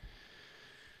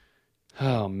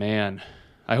 Oh, man.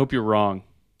 I hope you're wrong,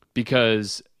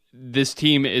 because this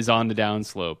team is on the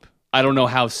downslope. I don't know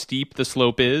how steep the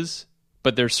slope is,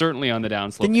 but they're certainly on the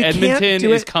downslope. Then you can't Edmonton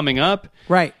do is it- coming up.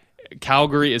 Right.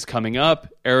 Calgary is coming up.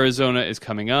 Arizona is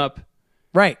coming up.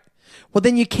 Right. Well,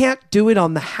 then you can't do it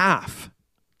on the half.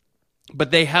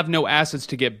 But they have no assets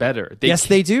to get better. Yes,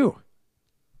 they do.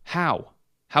 How?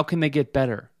 How can they get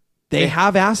better? They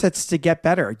have assets to get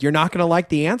better. You're not going to like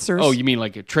the answers. Oh, you mean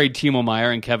like trade Timo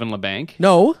Meier and Kevin LeBanc?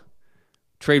 No.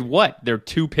 Trade what? Their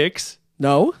 2 picks?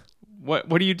 No. What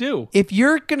do you do? If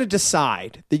you're going to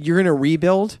decide that you're going to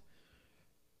rebuild,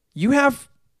 you have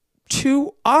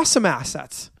 2 awesome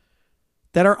assets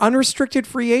that are unrestricted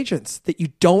free agents that you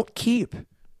don't keep.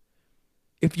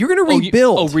 If you're going to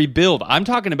rebuild... Rebuild. I'm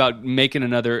talking about making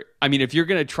another... I mean, if you're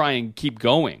going to try and keep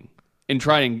going and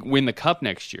try and win the cup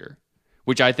next year,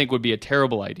 which I think would be a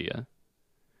terrible idea,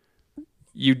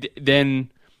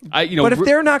 But if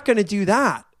they're not going to do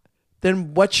that,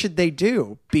 then what should they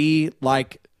do? Be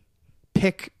like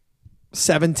pick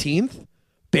 17th?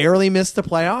 Barely miss the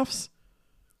playoffs?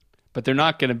 But they're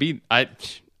not going to be... I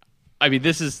mean,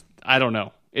 this is... I don't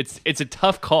know. It's a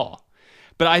tough call.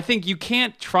 But I think you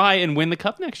can't try and win the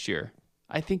cup next year.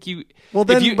 I think you... Well,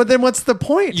 then, but then what's the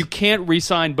point? You can't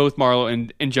re-sign both Marlowe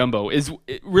and Jumbo. Is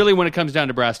really, when it comes down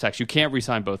to brass tacks, you can't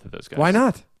re-sign both of those guys. Why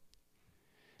not?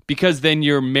 Because then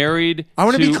you're married. I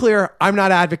want to be clear. I'm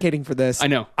not advocating for this. I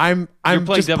know. I'm You're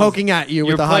playing just poking at you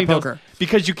with the high poker.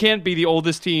 Because you can't be the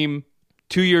oldest team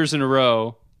 2 years in a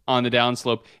row on the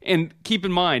downslope. And keep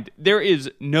in mind, there is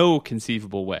no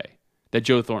conceivable way that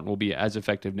Joe Thornton will be as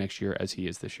effective next year as he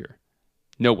is this year.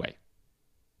 No way.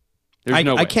 There's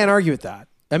no way. I can't argue with that.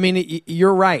 I mean,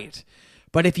 you're right.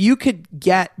 But if you could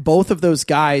get both of those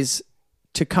guys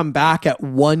to come back at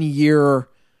 1 year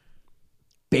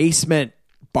basement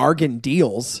bargain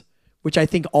deals, which I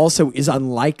think also is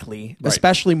unlikely, Right.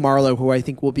 especially Marlowe, who I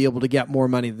think will be able to get more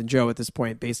money than Joe at this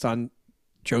point based on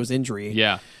Joe's injury.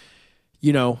 Yeah.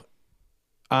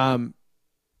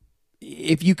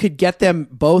 If you could get them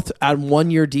both on 1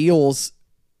 year deals,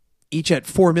 each at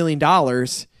 $4 million,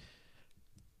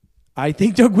 I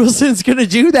think Doug Wilson's going to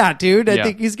do that, dude. I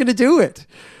think he's going to do it.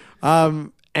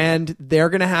 And they're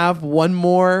going to have one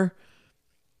more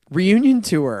reunion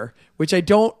tour, which I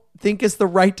don't think is the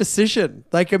right decision.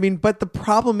 Like, I mean, but the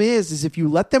problem is if you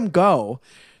let them go,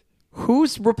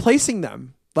 who's replacing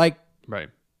them? Like, Right.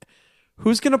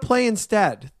 who's going to play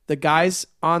instead? The guys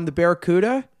on the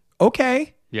Barracuda?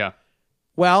 Okay. Yeah.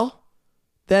 Well,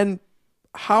 then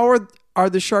how are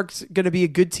the Sharks going to be a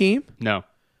good team? No.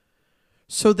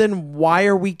 So then why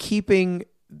are we keeping,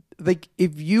 like,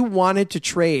 if you wanted to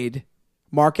trade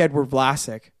Marc-Edouard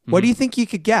Vlasic, what do you think you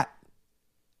could get?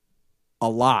 A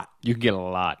lot. You can get a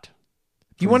lot.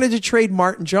 If you wanted to trade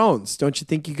Martin Jones, don't you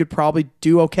think you could probably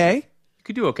do okay? You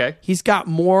could do okay. He's got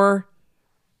more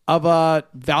of a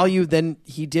value than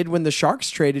he did when the Sharks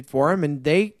traded for him, and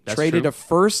they That's traded true. a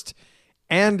first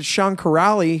and Sean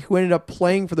Corrali, who ended up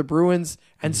playing for the Bruins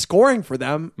and scoring for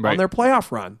them on Right. their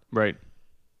playoff run. Right.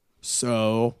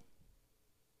 So,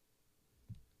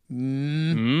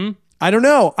 Hmm? I don't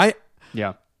know.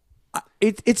 Yeah.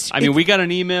 It's. I mean, we got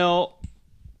an email.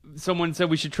 Someone said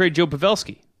we should trade Joe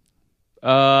Pavelski.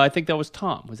 I think that was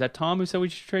Tom. Was that Tom who said we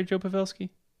should trade Joe Pavelski?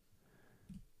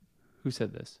 Who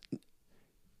said this?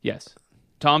 Yes.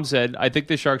 Tom said, I think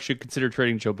the Sharks should consider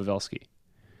trading Joe Pavelski.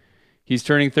 He's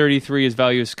turning 33. His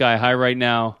value is sky high right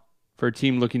now. For a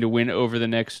team looking to win over the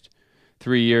next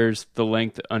 3 years, the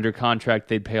length under contract,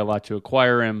 they'd pay a lot to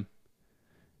acquire him.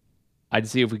 I'd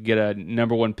see if we could get a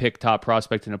number one pick, top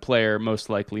prospect, and a player, most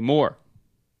likely more.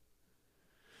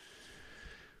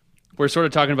 We're sort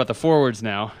of talking about the forwards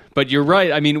now, but you're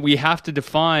right. I mean, we have to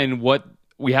define what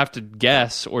we have to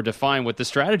guess or define what the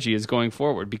strategy is going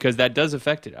forward, because that does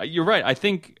affect it. You're right. I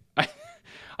think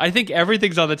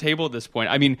everything's on the table at this point.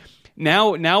 I mean,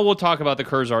 now we'll talk about the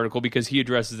Kurz article because he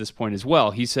addresses this point as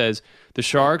well. He says the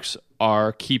Sharks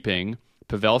are keeping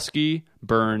Pavelski,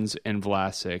 Burns, and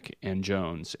Vlasic and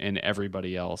Jones, and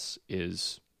everybody else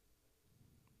is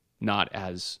not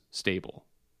as stable.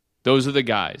 Those are the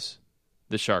guys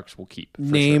the Sharks will keep.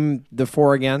 Name the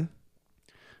four again.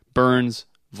 Burns,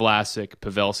 Vlasic,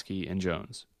 Pavelski, and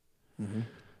Jones. Mm-hmm.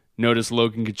 Notice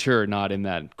Logan Couture not in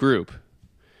that group.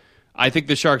 I think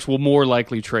the Sharks will more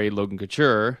likely trade Logan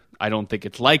Couture. I don't think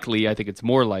it's likely. I think it's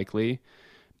more likely.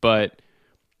 But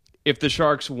if the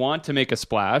Sharks want to make a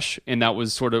splash, and that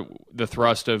was sort of the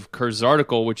thrust of Kurz's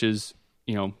article, which is,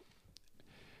 you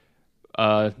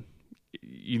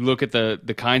look at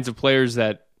the kinds of players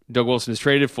that Doug Wilson has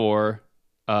traded for,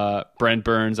 Brent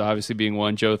Burns obviously being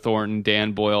one, Joe Thornton,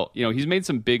 Dan Boyle. He's made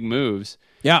some big moves.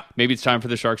 Yeah. Maybe it's time for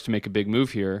the Sharks to make a big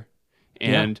move here.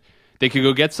 And they could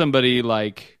go get somebody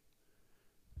like,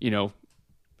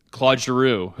 Claude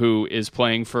Giroux, who is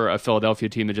playing for a Philadelphia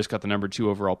team that just got the number 2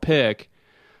 overall pick.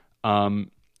 They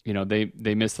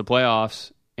missed the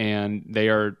playoffs, and they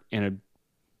are in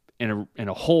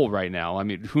a hole right now. I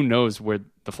mean, who knows where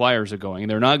the Flyers are going?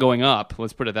 They're not going up.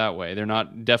 Let's put it that way. They're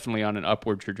not definitely on an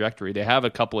upward trajectory. They have a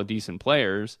couple of decent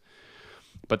players,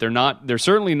 but they're not. They're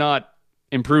certainly not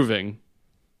improving.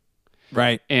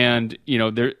 Right. And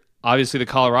they're obviously the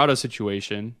Colorado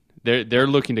situation. They're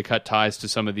looking to cut ties to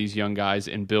some of these young guys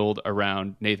and build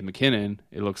around Nathan McKinnon,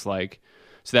 it looks like.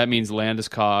 So that means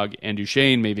Landeskog and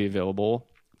Duchesne may be available.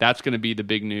 That's going to be the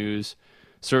big news,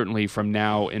 certainly from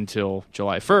now until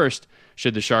July 1st,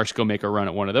 should the Sharks go make a run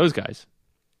at one of those guys.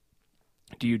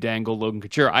 Do you dangle Logan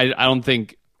Couture? I don't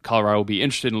think Colorado will be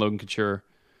interested in Logan Couture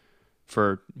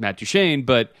for Matt Duchesne,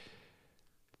 but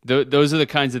those are the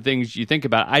kinds of things you think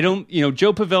about.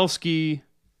 Joe Pavelski...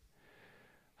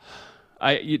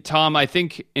 Tom, I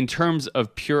think in terms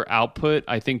of pure output,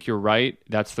 I think you're right.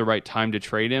 That's the right time to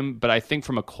trade him. But I think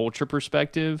from a culture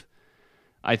perspective,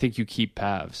 I think you keep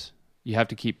Pavs. You have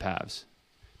to keep Pavs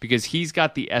because he's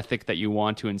got the ethic that you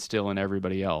want to instill in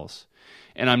everybody else.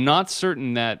 And I'm not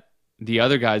certain that the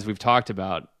other guys we've talked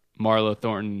about, Marleau,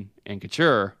 Thornton, and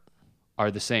Couture,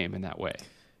 are the same in that way.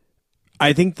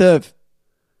 I think the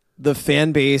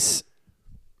fan base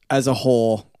as a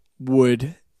whole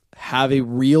would have a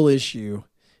real issue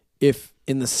if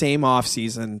in the same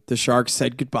offseason the Sharks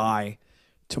said goodbye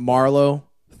to Marleau,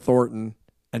 Thornton,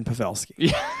 and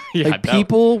Pavelski.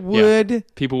 People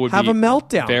would have a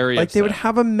meltdown. Very upset. They would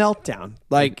have a meltdown.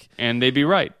 And they'd be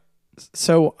right.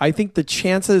 So I think the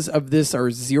chances of this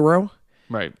are 0.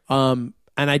 Right. And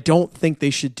I don't think they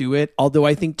should do it. Although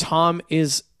I think Tom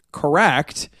is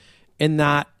correct in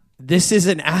that this is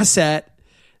an asset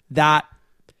that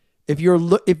if you're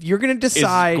going to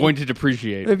decide, it's going to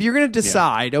depreciate. If you're going to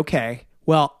decide, okay,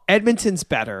 well, Edmonton's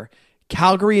better.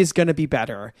 Calgary is going to be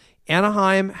better.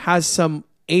 Anaheim has some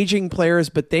aging players,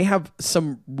 but they have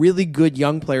some really good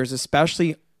young players,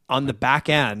 especially on the back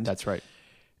end. That's right.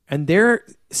 And they're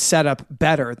set up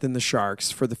better than the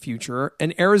Sharks for the future.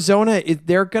 And Arizona,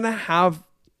 they're going to have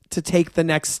to take the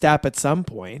next step at some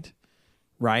point,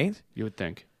 right? You would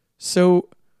think. So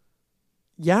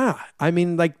Yeah, I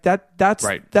mean, like that's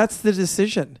Right. that's the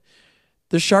decision.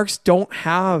 The Sharks don't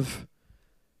have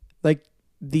like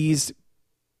these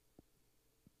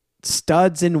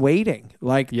studs in waiting.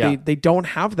 Like Yeah. they don't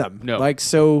have them. No. Like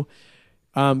so.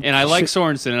 And I like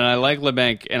Sorensen, and I like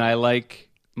LeBanc, and I like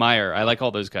Meyer. I like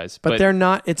all those guys. But they're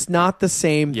not. It's not the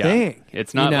same yeah, thing.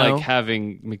 it's not you know? like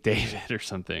having McDavid or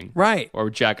something, Right. or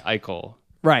Jack Eichel.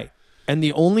 Right. And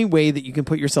the only way that you can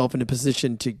put yourself in a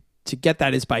position to get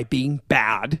that is by being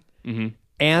bad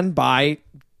and by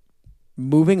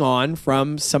moving on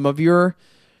from some of your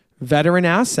veteran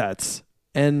assets.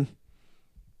 And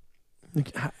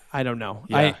I don't know.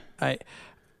 Yeah.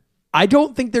 I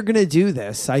don't think they're going to do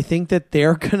this. I think that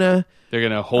they're going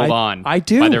to hold on. I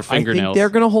do. by their I fingernails. think they're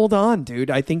going to hold on,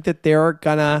 dude. I think that they're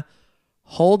going to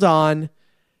hold on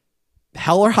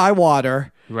hell or high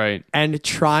water. Right. And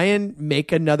try and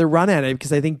make another run at it,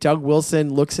 because I think Doug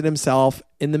Wilson looks at himself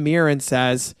in the mirror and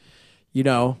says, you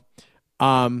know,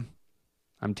 I'm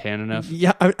tan enough.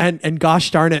 yeah, and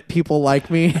gosh darn it, people like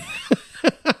me.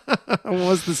 What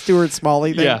was the Stuart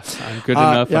Smalley thing? Yeah, I'm good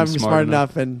enough. Yeah, I'm smart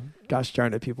enough. and gosh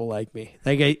darn it, people like me.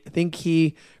 Like I think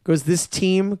he goes, this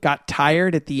team got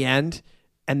tired at the end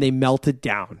and they melted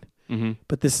down. Mm-hmm.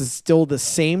 But this is still the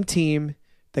same team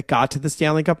that got to the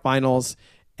Stanley Cup Finals.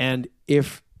 And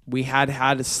if we had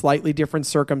a slightly different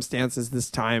circumstances this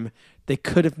time, they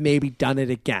could have maybe done it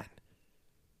again.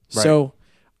 Right. So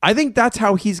I think that's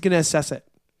how he's going to assess it.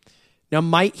 Now,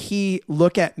 might he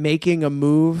look at making a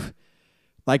move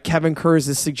like Kevin Kurz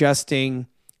is suggesting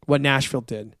what Nashville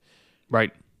did?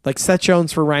 Right. Like Seth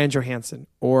Jones for Ryan Johansson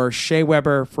or Shea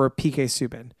Weber for PK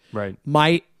Subban. Right.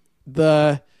 Might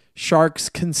the Sharks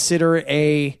consider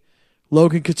a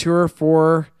Logan Couture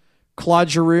for Claude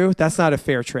Giroux? That's not a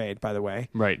fair trade, by the way.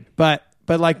 Right. But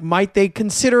like, might they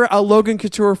consider a Logan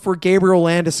Couture for Gabriel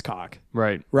Landeskog?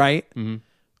 Right. Right? Mm-hmm.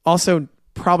 Also,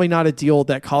 probably not a deal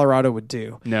that Colorado would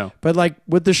do. No. But like,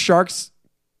 would the Sharks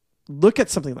look at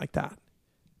something like that?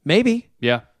 Maybe.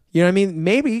 Yeah. You know what I mean?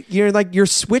 Maybe you're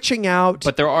switching out.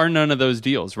 But there are none of those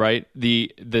deals, right?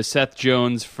 The Seth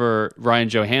Jones for Ryan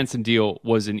Johansson deal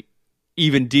was an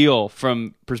even deal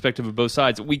from perspective of both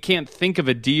sides. We can't think of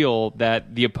a deal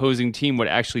that the opposing team would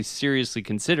actually seriously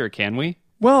consider, can we?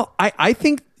 Well, I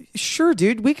think, sure,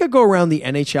 dude, we could go around the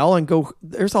NHL and go,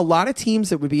 there's a lot of teams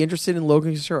that would be interested in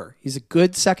Logan Couture. He's a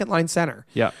good second line center.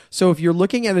 Yeah. So if you're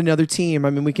looking at another team, I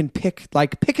mean, we can pick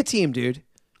a team, dude.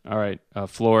 All right.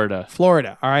 Florida.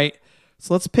 All right.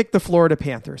 So let's pick the Florida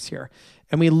Panthers here.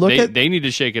 And we look at, They need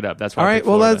to shake it up. That's why. all I right, picked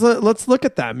well, Florida. let's look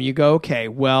at them. You go, okay,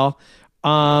 well,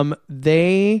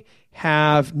 they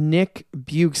have Nick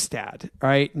Bjugstad. All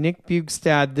right. Nick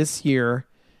Bjugstad this year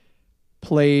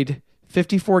played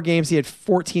 54 games. He had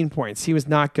 14 points. He was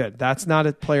not good. That's not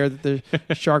a player that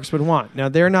the Sharks would want. Now,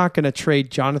 they're not going to trade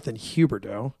Jonathan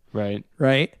Huberdeau, Right.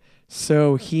 right?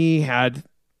 So he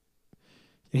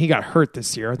got hurt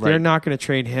this year. They're Right. not going to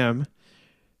trade him.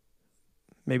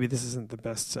 Maybe this isn't the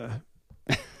best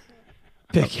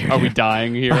pick here. Are we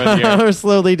dying here? At the air? We're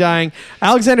slowly dying.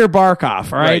 Alexander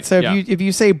Barkov. All right. Right, So yeah. if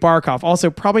you say Barkov, also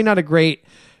probably not a great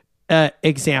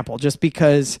example, just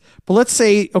because. But let's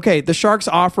say, okay, the Sharks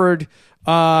offered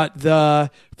the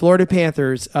Florida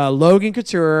Panthers Logan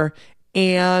Couture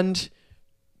and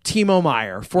Timo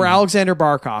Meyer for Alexander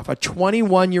Barkov, a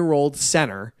 21-year-old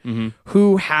center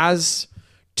who has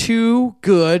 2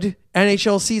 good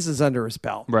NHL seasons under his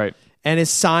belt, Right. and is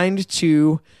signed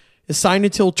until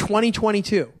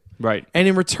 2022. Right. And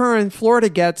in return, Florida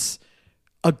gets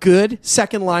a good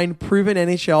second line proven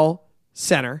NHL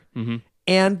center,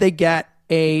 and they get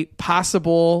a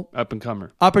possible Up and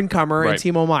comer. up-and-comer Right.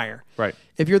 in Timo Meyer. Right.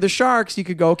 If you're the Sharks, you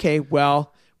could go, okay,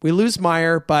 well, we lose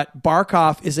Meyer, but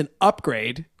Barkov is an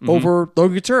upgrade over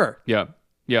Logan Couture. Yeah.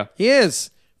 Yeah. He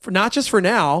is, for not just for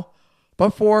now,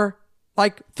 but for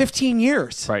like 15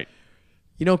 years. Right.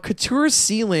 You know, Couture's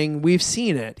ceiling, we've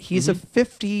seen it. He's a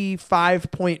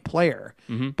 55-point player.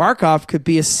 Barkov could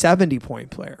be a 70-point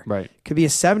player. Right. Could be a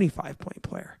 75-point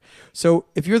player. So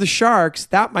if you're the Sharks,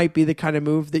 that might be the kind of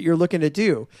move that you're looking to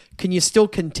do. Can you still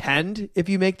contend if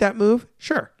you make that move?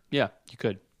 Sure. Yeah. You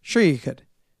could. Sure you could.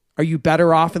 Are you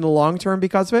better off in the long term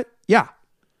because of it? Yeah.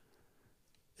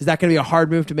 Is that going to be a hard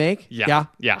move to make? Yeah. Yeah.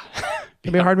 Yeah. Going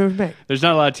to be a hard move to make. There's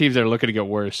not a lot of teams that are looking to get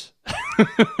worse.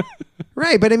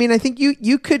 Right, but I mean, I think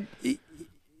you could.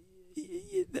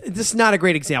 This is not a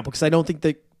great example because I don't think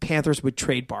the Panthers would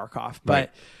trade Barkov, but Right.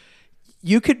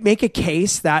 you could make a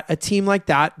case that a team like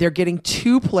that, they're getting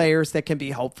 2 players that can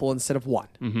be helpful instead of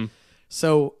 1.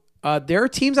 So there are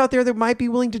teams out there that might be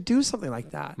willing to do something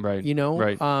like that. Right, You know,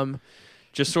 right.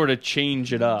 Just sort of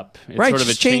change it up. It's right? Sort of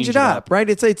Just a change it up. Right?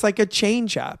 It's like a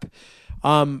change up.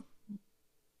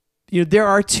 there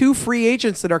are 2 free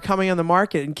agents that are coming on the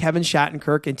market in Kevin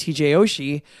Shattenkirk and TJ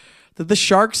Oshie that the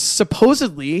Sharks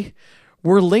supposedly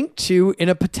were linked to in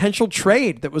a potential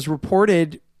trade that was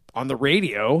reported on the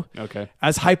radio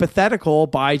as hypothetical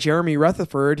by Jeremy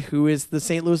Rutherford, who is the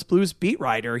St. Louis Blues beat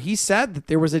writer. He said that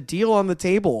there was a deal on the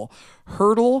table,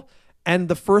 Hurdle and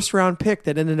the first round pick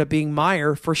that ended up being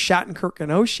Meyer for Shattenkirk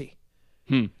and Oshie.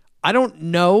 I don't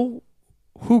know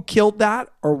who killed that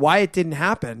or why it didn't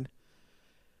happen,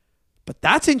 but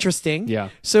that's interesting. Yeah.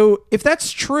 So if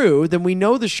that's true, then we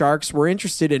know the Sharks were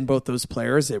interested in both those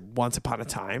players at once upon a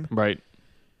time. Right.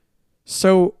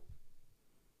 So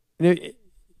it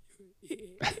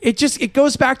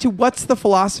goes back to what's the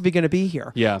philosophy going to be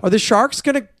here? Yeah. Are the Sharks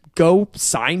going to go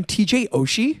sign TJ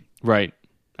Oshie? Right.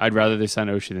 I'd rather they sign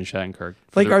Oshie than Shattenkirk. Is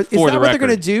that what they're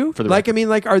going to do?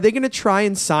 Are they going to try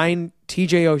and sign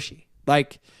TJ Oshie?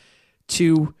 But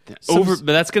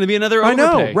that's going to be another overpay. I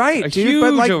know, right, a dude.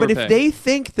 Huge But overpay. if they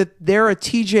think that they're a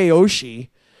TJ Oshie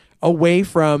away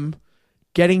from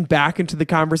getting back into the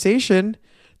conversation,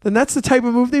 then that's the type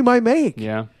of move they might make.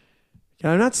 Yeah.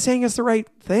 I'm not saying it's the right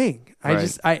thing.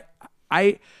 I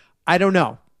don't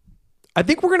know. I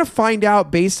think we're going to find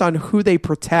out based on who they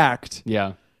protect.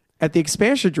 Yeah. At the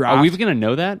expansion draft. Are we going to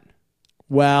know that?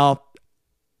 Well,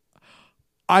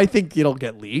 I think it'll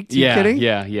get leaked. You kidding?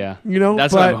 Yeah.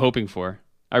 That's but what I'm hoping for.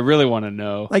 I really want to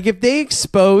know. Like if they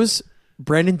expose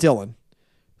Brendan Dillon,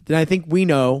 then I think we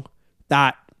know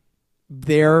that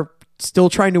they're still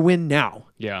trying to win now.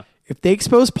 Yeah. If they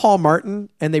expose Paul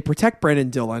Martin and they protect Brendan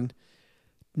Dillon,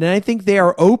 then I think they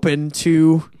are open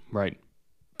to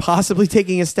possibly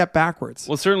taking a step backwards.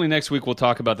 Well, certainly next week we'll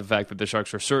talk about the fact that the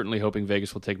Sharks are certainly hoping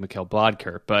Vegas will take Mikhail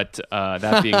Bodker. But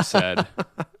that being said,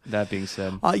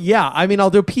 yeah, I mean,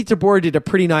 although Pete DeBoer did a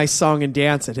pretty nice song and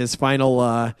dance at his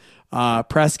final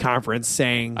press conference,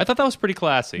 saying, I thought that was pretty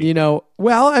classy. And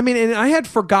I had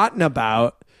forgotten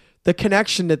about the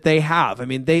connection that they have. I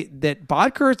mean, that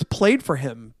Bodker played for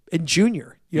him in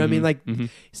junior. You know what I mean?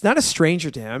 He's not a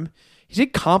stranger to him. He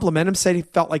did compliment him, said he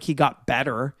felt like he got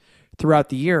better throughout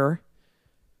the year.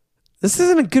 This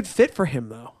isn't a good fit for him,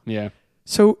 though. Yeah.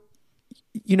 So,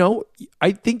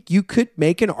 I think you could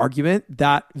make an argument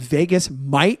that Vegas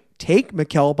might take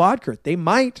Mikhail Bodker. They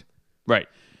might. Right.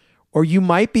 Or you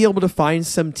might be able to find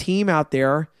some team out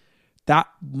there that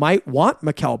might want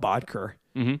Mikhail Bodker.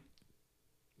 Mm-hmm.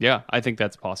 Yeah, I think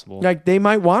that's possible. Like they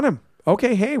might want him.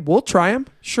 Okay, hey, we'll try him.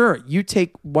 Sure, you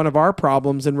take one of our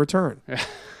problems in return.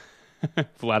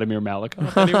 Vladimir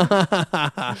Malikov.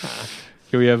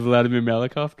 Can we have Vladimir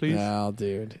Malikov, please? Oh,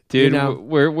 dude. Dude,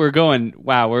 we're going.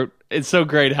 Wow, it's so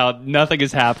great how nothing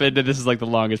has happened, and this is like the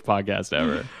longest podcast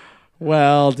ever.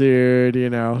 Well, dude,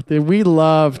 we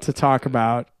love to talk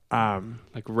about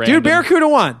like random. Dude, Barracuda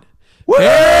won.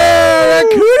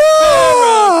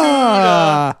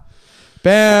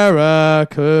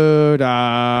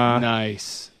 Barracuda.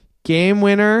 Nice. Game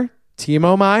winner,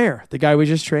 Timo Meyer, the guy we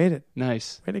just traded.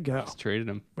 Nice. Way to go. Just traded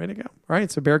him. Way to go. All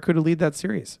right, so Barracuda lead that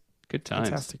series. Good times.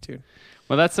 Fantastic, dude.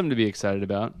 Well, that's something to be excited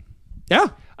about. Yeah.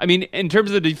 I mean, in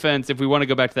terms of the defense, if we want to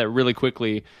go back to that really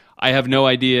quickly, I have no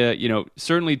idea.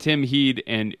 Certainly Tim Heed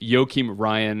and Joachim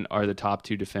Ryan are the top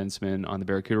 2 defensemen on the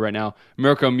Barracuda right now.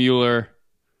 Mirko Mueller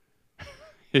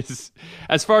is,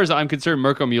 as far as I'm concerned,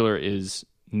 Mirko Mueller is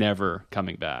never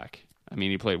coming back. I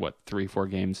mean, he played, 3-4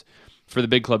 games for the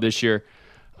big club this year.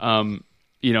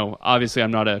 Obviously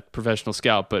I'm not a professional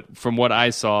scout, but from what I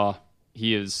saw,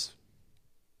 he is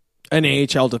an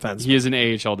AHL defenseman. He is an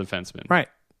AHL defenseman. Right.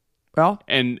 Well,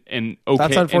 and okay,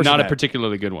 that's unfortunate. And not a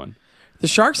particularly good one. The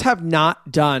Sharks have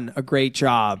not done a great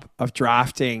job of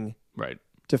drafting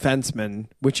defensemen,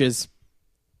 which is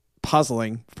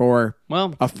puzzling for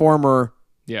a former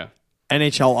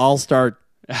NHL All-Star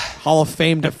Hall of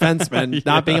Fame defenseman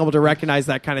not being able to recognize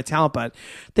that kind of talent. But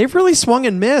they've really swung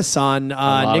and miss on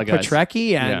Nick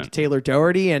Petrecki and Taylor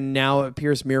Doherty, and now it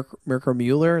appears Mirko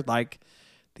Mueller. Like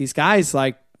these guys,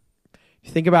 you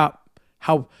think about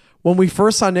how when we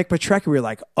first saw Nick Petrecki, we were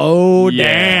like, "Oh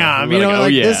damn!"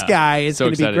 This guy is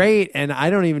going to be great. And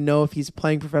I don't even know if he's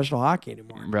playing professional hockey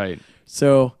anymore. Right.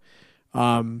 So,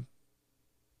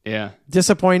 yeah,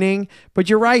 disappointing. But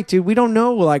you're right, dude. We don't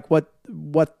know what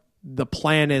the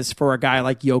plan is for a guy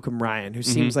like Joachim Ryan, who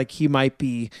seems like he might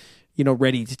be,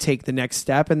 ready to take the next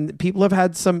step. And people have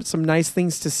had some nice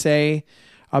things to say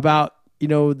about,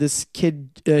 this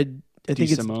kid. I think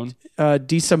it's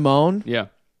DeSimone. Yeah.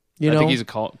 I think he's a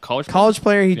college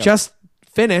player. He just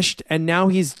finished, and now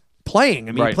he's playing.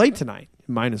 I mean, he played tonight,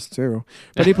 -2,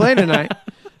 but he played tonight.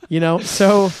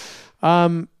 So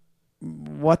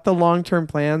what the long-term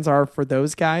plans are for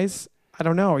those guys, I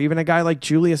don't know. Even a guy like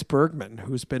Julius Bergman,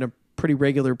 who's been a pretty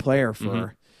regular player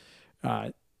for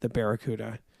the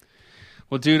Barracuda.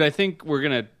 Well, dude, I think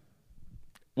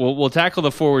we'll tackle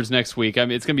the forwards next week. I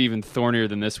mean, it's going to be even thornier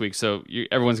than this week, so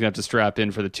everyone's going to have to strap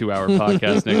in for the 2-hour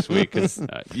podcast next week. Cause,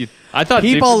 I thought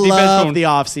People defense love the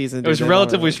offseason. It was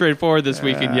relatively straightforward this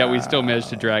week, and yet we still managed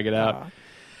to drag it out.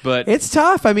 But it's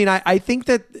tough. I mean, I think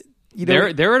that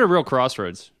they're at a real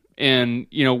crossroads. And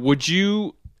would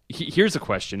you? Here's a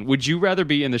question: would you rather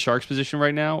be in the Sharks' position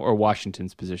right now or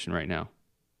Washington's position right now?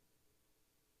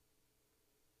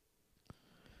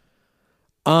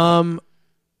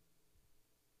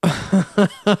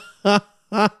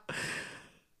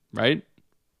 Right?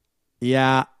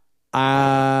 Yeah.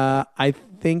 I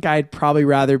think I'd probably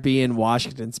rather be in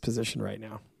Washington's position right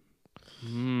now.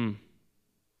 I'm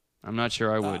not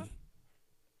sure I would.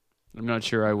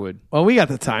 Well, we got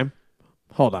the time.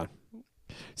 Hold on.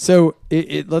 So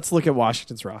let's look at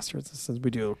Washington's roster since we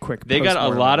do a quick. They got a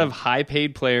lot of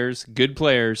high-paid players, good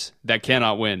players that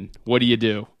cannot win. What do you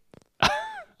do?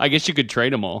 I guess you could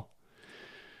trade them all.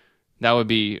 That would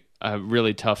be a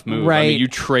really tough move. Right. I mean, you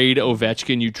trade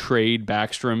Ovechkin, you trade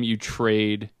Backstrom, you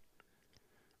trade.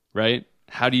 Right?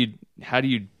 How do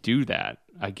you do that?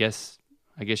 I guess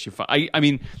you. I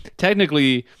mean,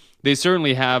 technically, they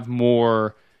certainly have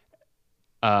more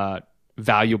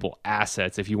valuable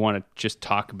assets if you want to just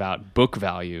talk about book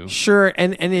value. Sure,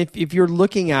 and if you're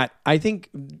looking at, I think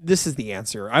this is the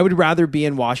answer. I would rather be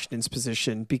in Washington's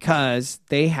position because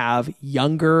they have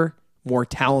younger, more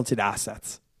talented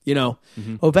assets.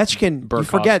 Ovechkin, you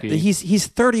forget that he's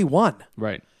 31.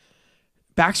 Right.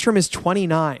 Backstrom is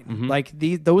 29. Like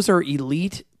those are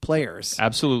elite players.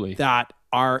 Absolutely. That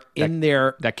are in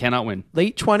their that cannot win.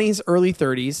 Late 20s, early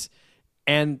 30s,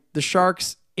 and the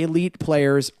Sharks' elite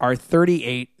players are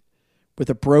 38 with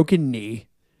a broken knee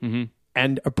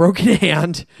and a broken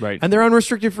hand, right? And they're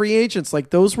unrestricted free agents.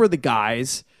 Like those were the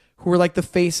guys who were like the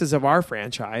faces of our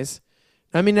franchise.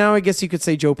 I mean, now I guess you could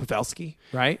say Joe Pavelski,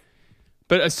 right?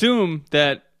 But assume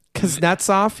that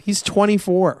Kuznetsov, he's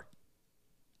 24.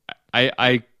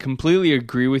 I completely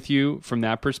agree with you from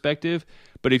that perspective.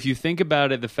 But if you think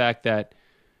about it, the fact that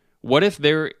what if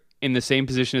they're in the same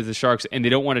position as the Sharks and they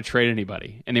don't want to trade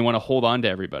anybody and they want to hold on to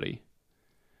everybody?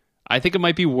 I think it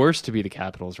might be worse to be the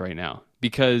Capitals right now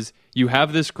because you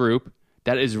have this group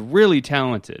that is really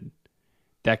talented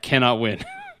that cannot win.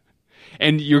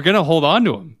 And you're going to hold on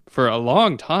to them for a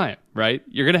long time, right?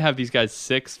 You're going to have these guys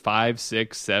 6, 5,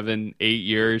 6, 7, 8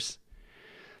 years.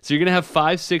 So you're going to have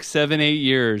 5, 6, 7, 8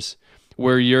 years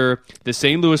where you're the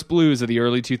St. Louis Blues of the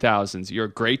early 2000s. You're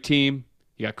a great team.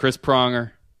 You got Chris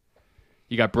Pronger.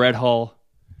 You got Brett Hull.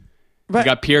 You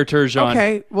got Pierre Turgeon.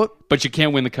 Okay, well, but you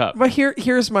can't win the cup. But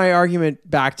here's my argument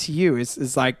back to you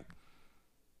is like,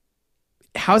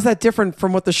 how's that different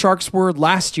from what the Sharks were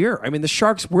last year? I mean, the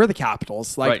Sharks were the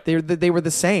Capitals. Like right. they were the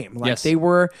same. Like yes. They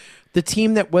were the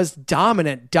team that was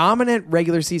dominant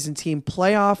regular season team,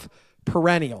 playoff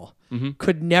perennial,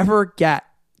 could never get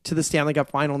to the Stanley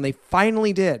Cup final, and they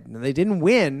finally did. And they didn't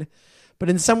win, but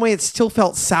in some way it still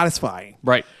felt satisfying.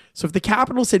 Right. So if the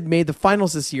Capitals had made the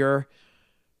finals this year,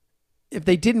 if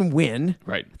they didn't win,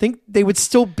 right, I think they would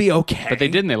still be okay. But they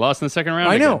didn't. They lost in the second round.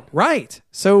 I know, again. right?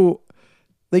 So,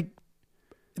 like,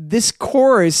 this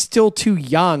core is still too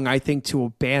young, I think, to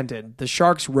abandon. The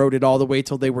Sharks rode it all the way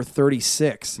till they were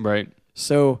 36. Right.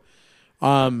 So,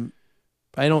 I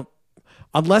don't.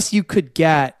 Unless you could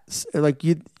get like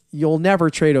you'll never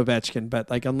trade Ovechkin, but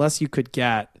like unless you could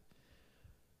get,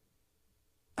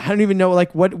 I don't even know,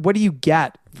 like what do you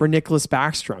get for Nicholas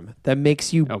Backstrom that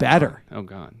makes you better? God. Oh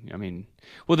God. I mean,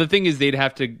 well, the thing is they'd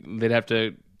have to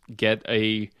get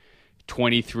a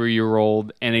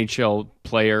 23-year-old NHL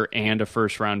player and a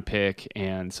first-round pick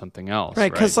and something else.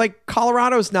 Right, because like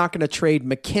Colorado's not going to trade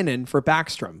McKinnon for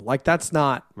Backstrom. Like that's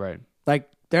not right. Like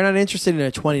they're not interested in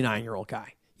a 29-year-old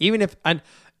guy, even if an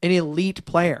elite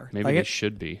player. Maybe like they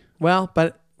should be.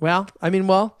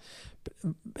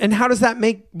 And how does that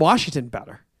make Washington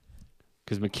better?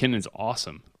 Because McKinnon's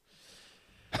awesome.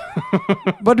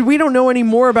 But we don't know any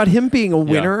more about him being a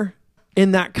winner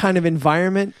in that kind of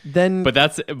environment than. But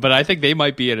I think they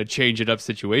might be in a change it up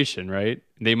situation, right?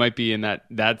 They might be in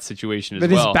that situation as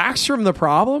well. But is Backstrom the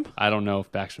problem? I don't know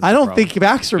if Backstrom's I don't the problem. think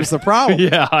Backstrom's the problem.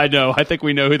 Yeah, I know. I think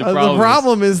we know who the problem is. The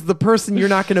problem is the person you're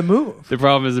not going to move. The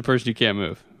problem is the person you can't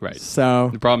move. Right.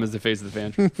 So the problem is the face of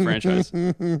the franchise.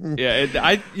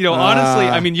 Yeah, honestly,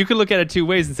 I mean, you could look at it two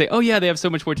ways and say, "Oh yeah, they have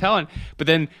so much more talent," but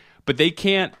they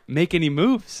can't make any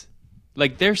moves.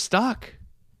 Like they're stuck.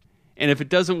 And if it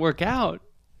doesn't work out,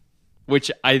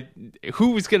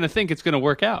 who's going to think it's going to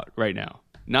work out right now?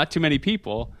 Not too many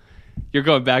people. You're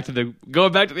going back to the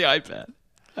iPad.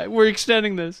 We're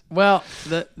extending this. Well,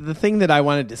 the thing that I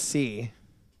wanted to see,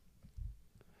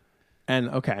 and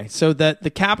okay, so that the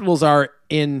Capitals are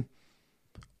in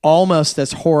almost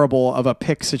as horrible of a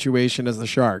pick situation as the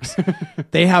Sharks.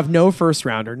 They have no first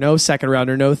rounder, no second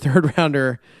rounder, no third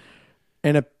rounder,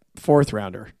 and a fourth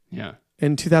rounder. Yeah.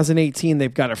 In 2018,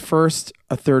 they've got a first,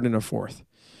 a third, and a fourth.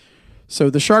 So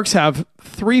the Sharks have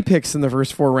 3 picks in the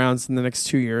first 4 rounds in the next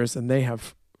 2 years, and they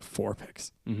have 4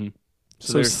 picks. Mm-hmm.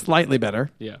 So slightly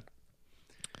better. Yeah.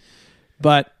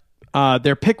 But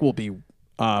their pick will be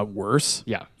worse.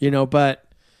 Yeah. But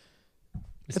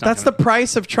It's not that's gonna- the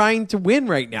price of trying to win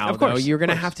right now. Of course, though. You're going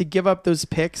to of course. have to give up those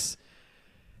picks.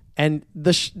 And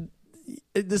this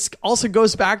also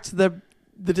goes back to the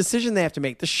decision they have to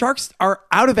make. The Sharks are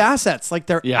out of assets. Like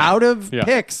they're Yeah. out of Yeah.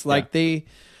 picks. Like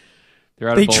They're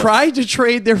out they of bullets. tried to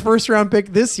trade their first round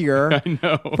pick this year I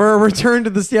know. for a return to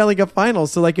the Stanley Cup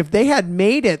Finals. So like if they had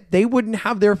made it, they wouldn't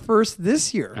have their first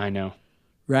this year, I know.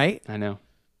 right? I know.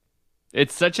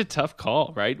 It's such a tough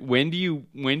call, right? When do you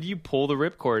pull the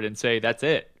ripcord and say that's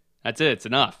it? That's it. It's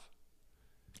enough.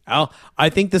 I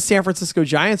think the San Francisco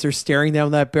Giants are staring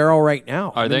down that barrel right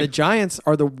now. Are they? The Giants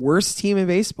are the worst team in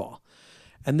baseball.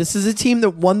 And this is a team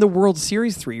that won the World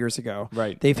Series 3 years ago.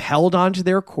 Right. They've held on to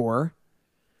their core.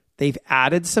 They've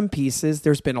added some pieces.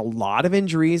 There's been a lot of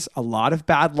injuries, a lot of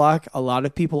bad luck, a lot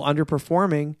of people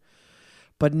underperforming.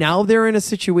 But now they're in a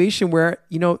situation where,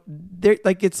 they're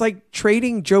like it's like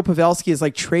trading Joe Pavelski is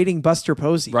like trading Buster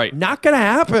Posey. Right. Not going to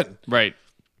happen. Right.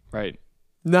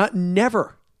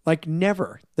 Never. Like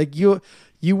never. Like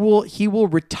he will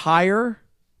retire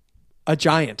a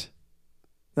Giant.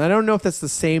 And I don't know if that's the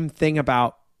same thing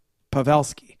about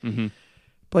Pavelski. Mm-hmm.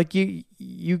 But like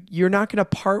you're not going to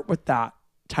part with that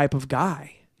type of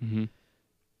guy. Mm-hmm.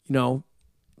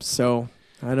 So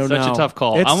I don't know. Such a tough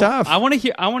call. It's tough. I want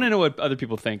to know what other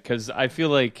people think because I feel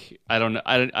like I don't know.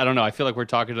 I feel like we're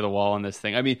talking to the wall on this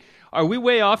thing. I mean, are we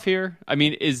way off here? I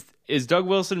mean, is Doug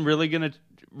Wilson really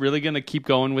gonna keep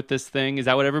going with this thing? Is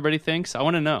that what everybody thinks? I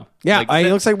want to know. Yeah, it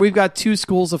looks like we've got 2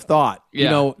 schools of thought.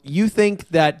 Yeah. You think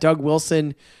that Doug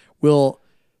Wilson will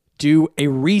do a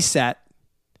reset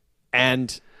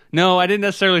and No, I didn't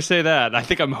necessarily say that. I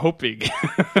think I'm hoping.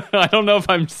 I don't know if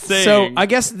I'm saying. So I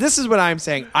guess this is what I'm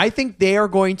saying. I think they are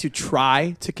going to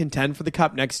try to contend for the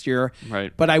Cup next year.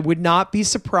 Right. But I would not be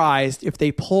surprised if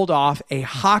they pulled off a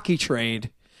hockey trade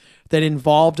that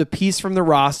involved a piece from the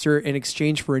roster in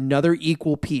exchange for another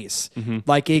equal piece,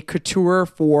 like a Couture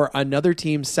for another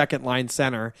team's second line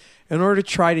center, in order to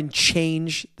try to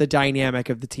change the dynamic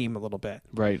of the team a little bit.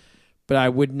 Right. But I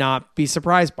would not be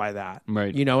surprised by that.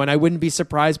 Right. And I wouldn't be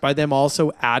surprised by them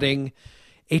also adding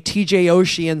a TJ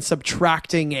Oshie and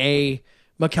subtracting a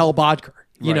Mikkel Bodker.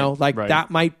 Right. That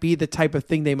might be the type of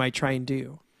thing they might try and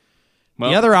do.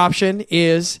 Well, The other option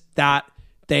is that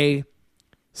they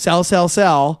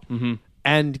sell,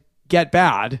 and get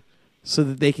bad so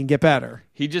that they can get better.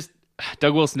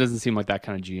 Doug Wilson doesn't seem like that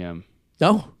kind of GM.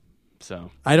 No,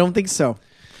 So I don't think so.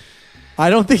 I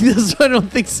don't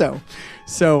think so.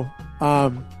 So,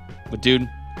 but dude,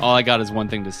 all I got is one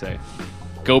thing to say: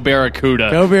 go Barracuda.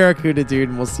 go Barracuda, dude,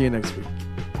 and we'll see you next week.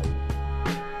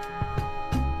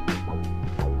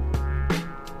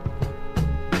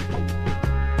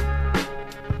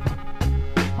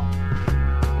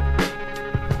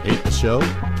 Hate the show?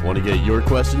 Want to get your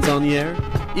questions on the air?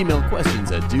 Email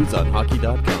questions at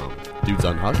dudesonhockey.com. Dudes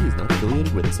on Hockey is not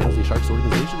affiliated with the San Jose Sharks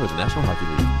organization or the National Hockey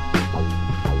League.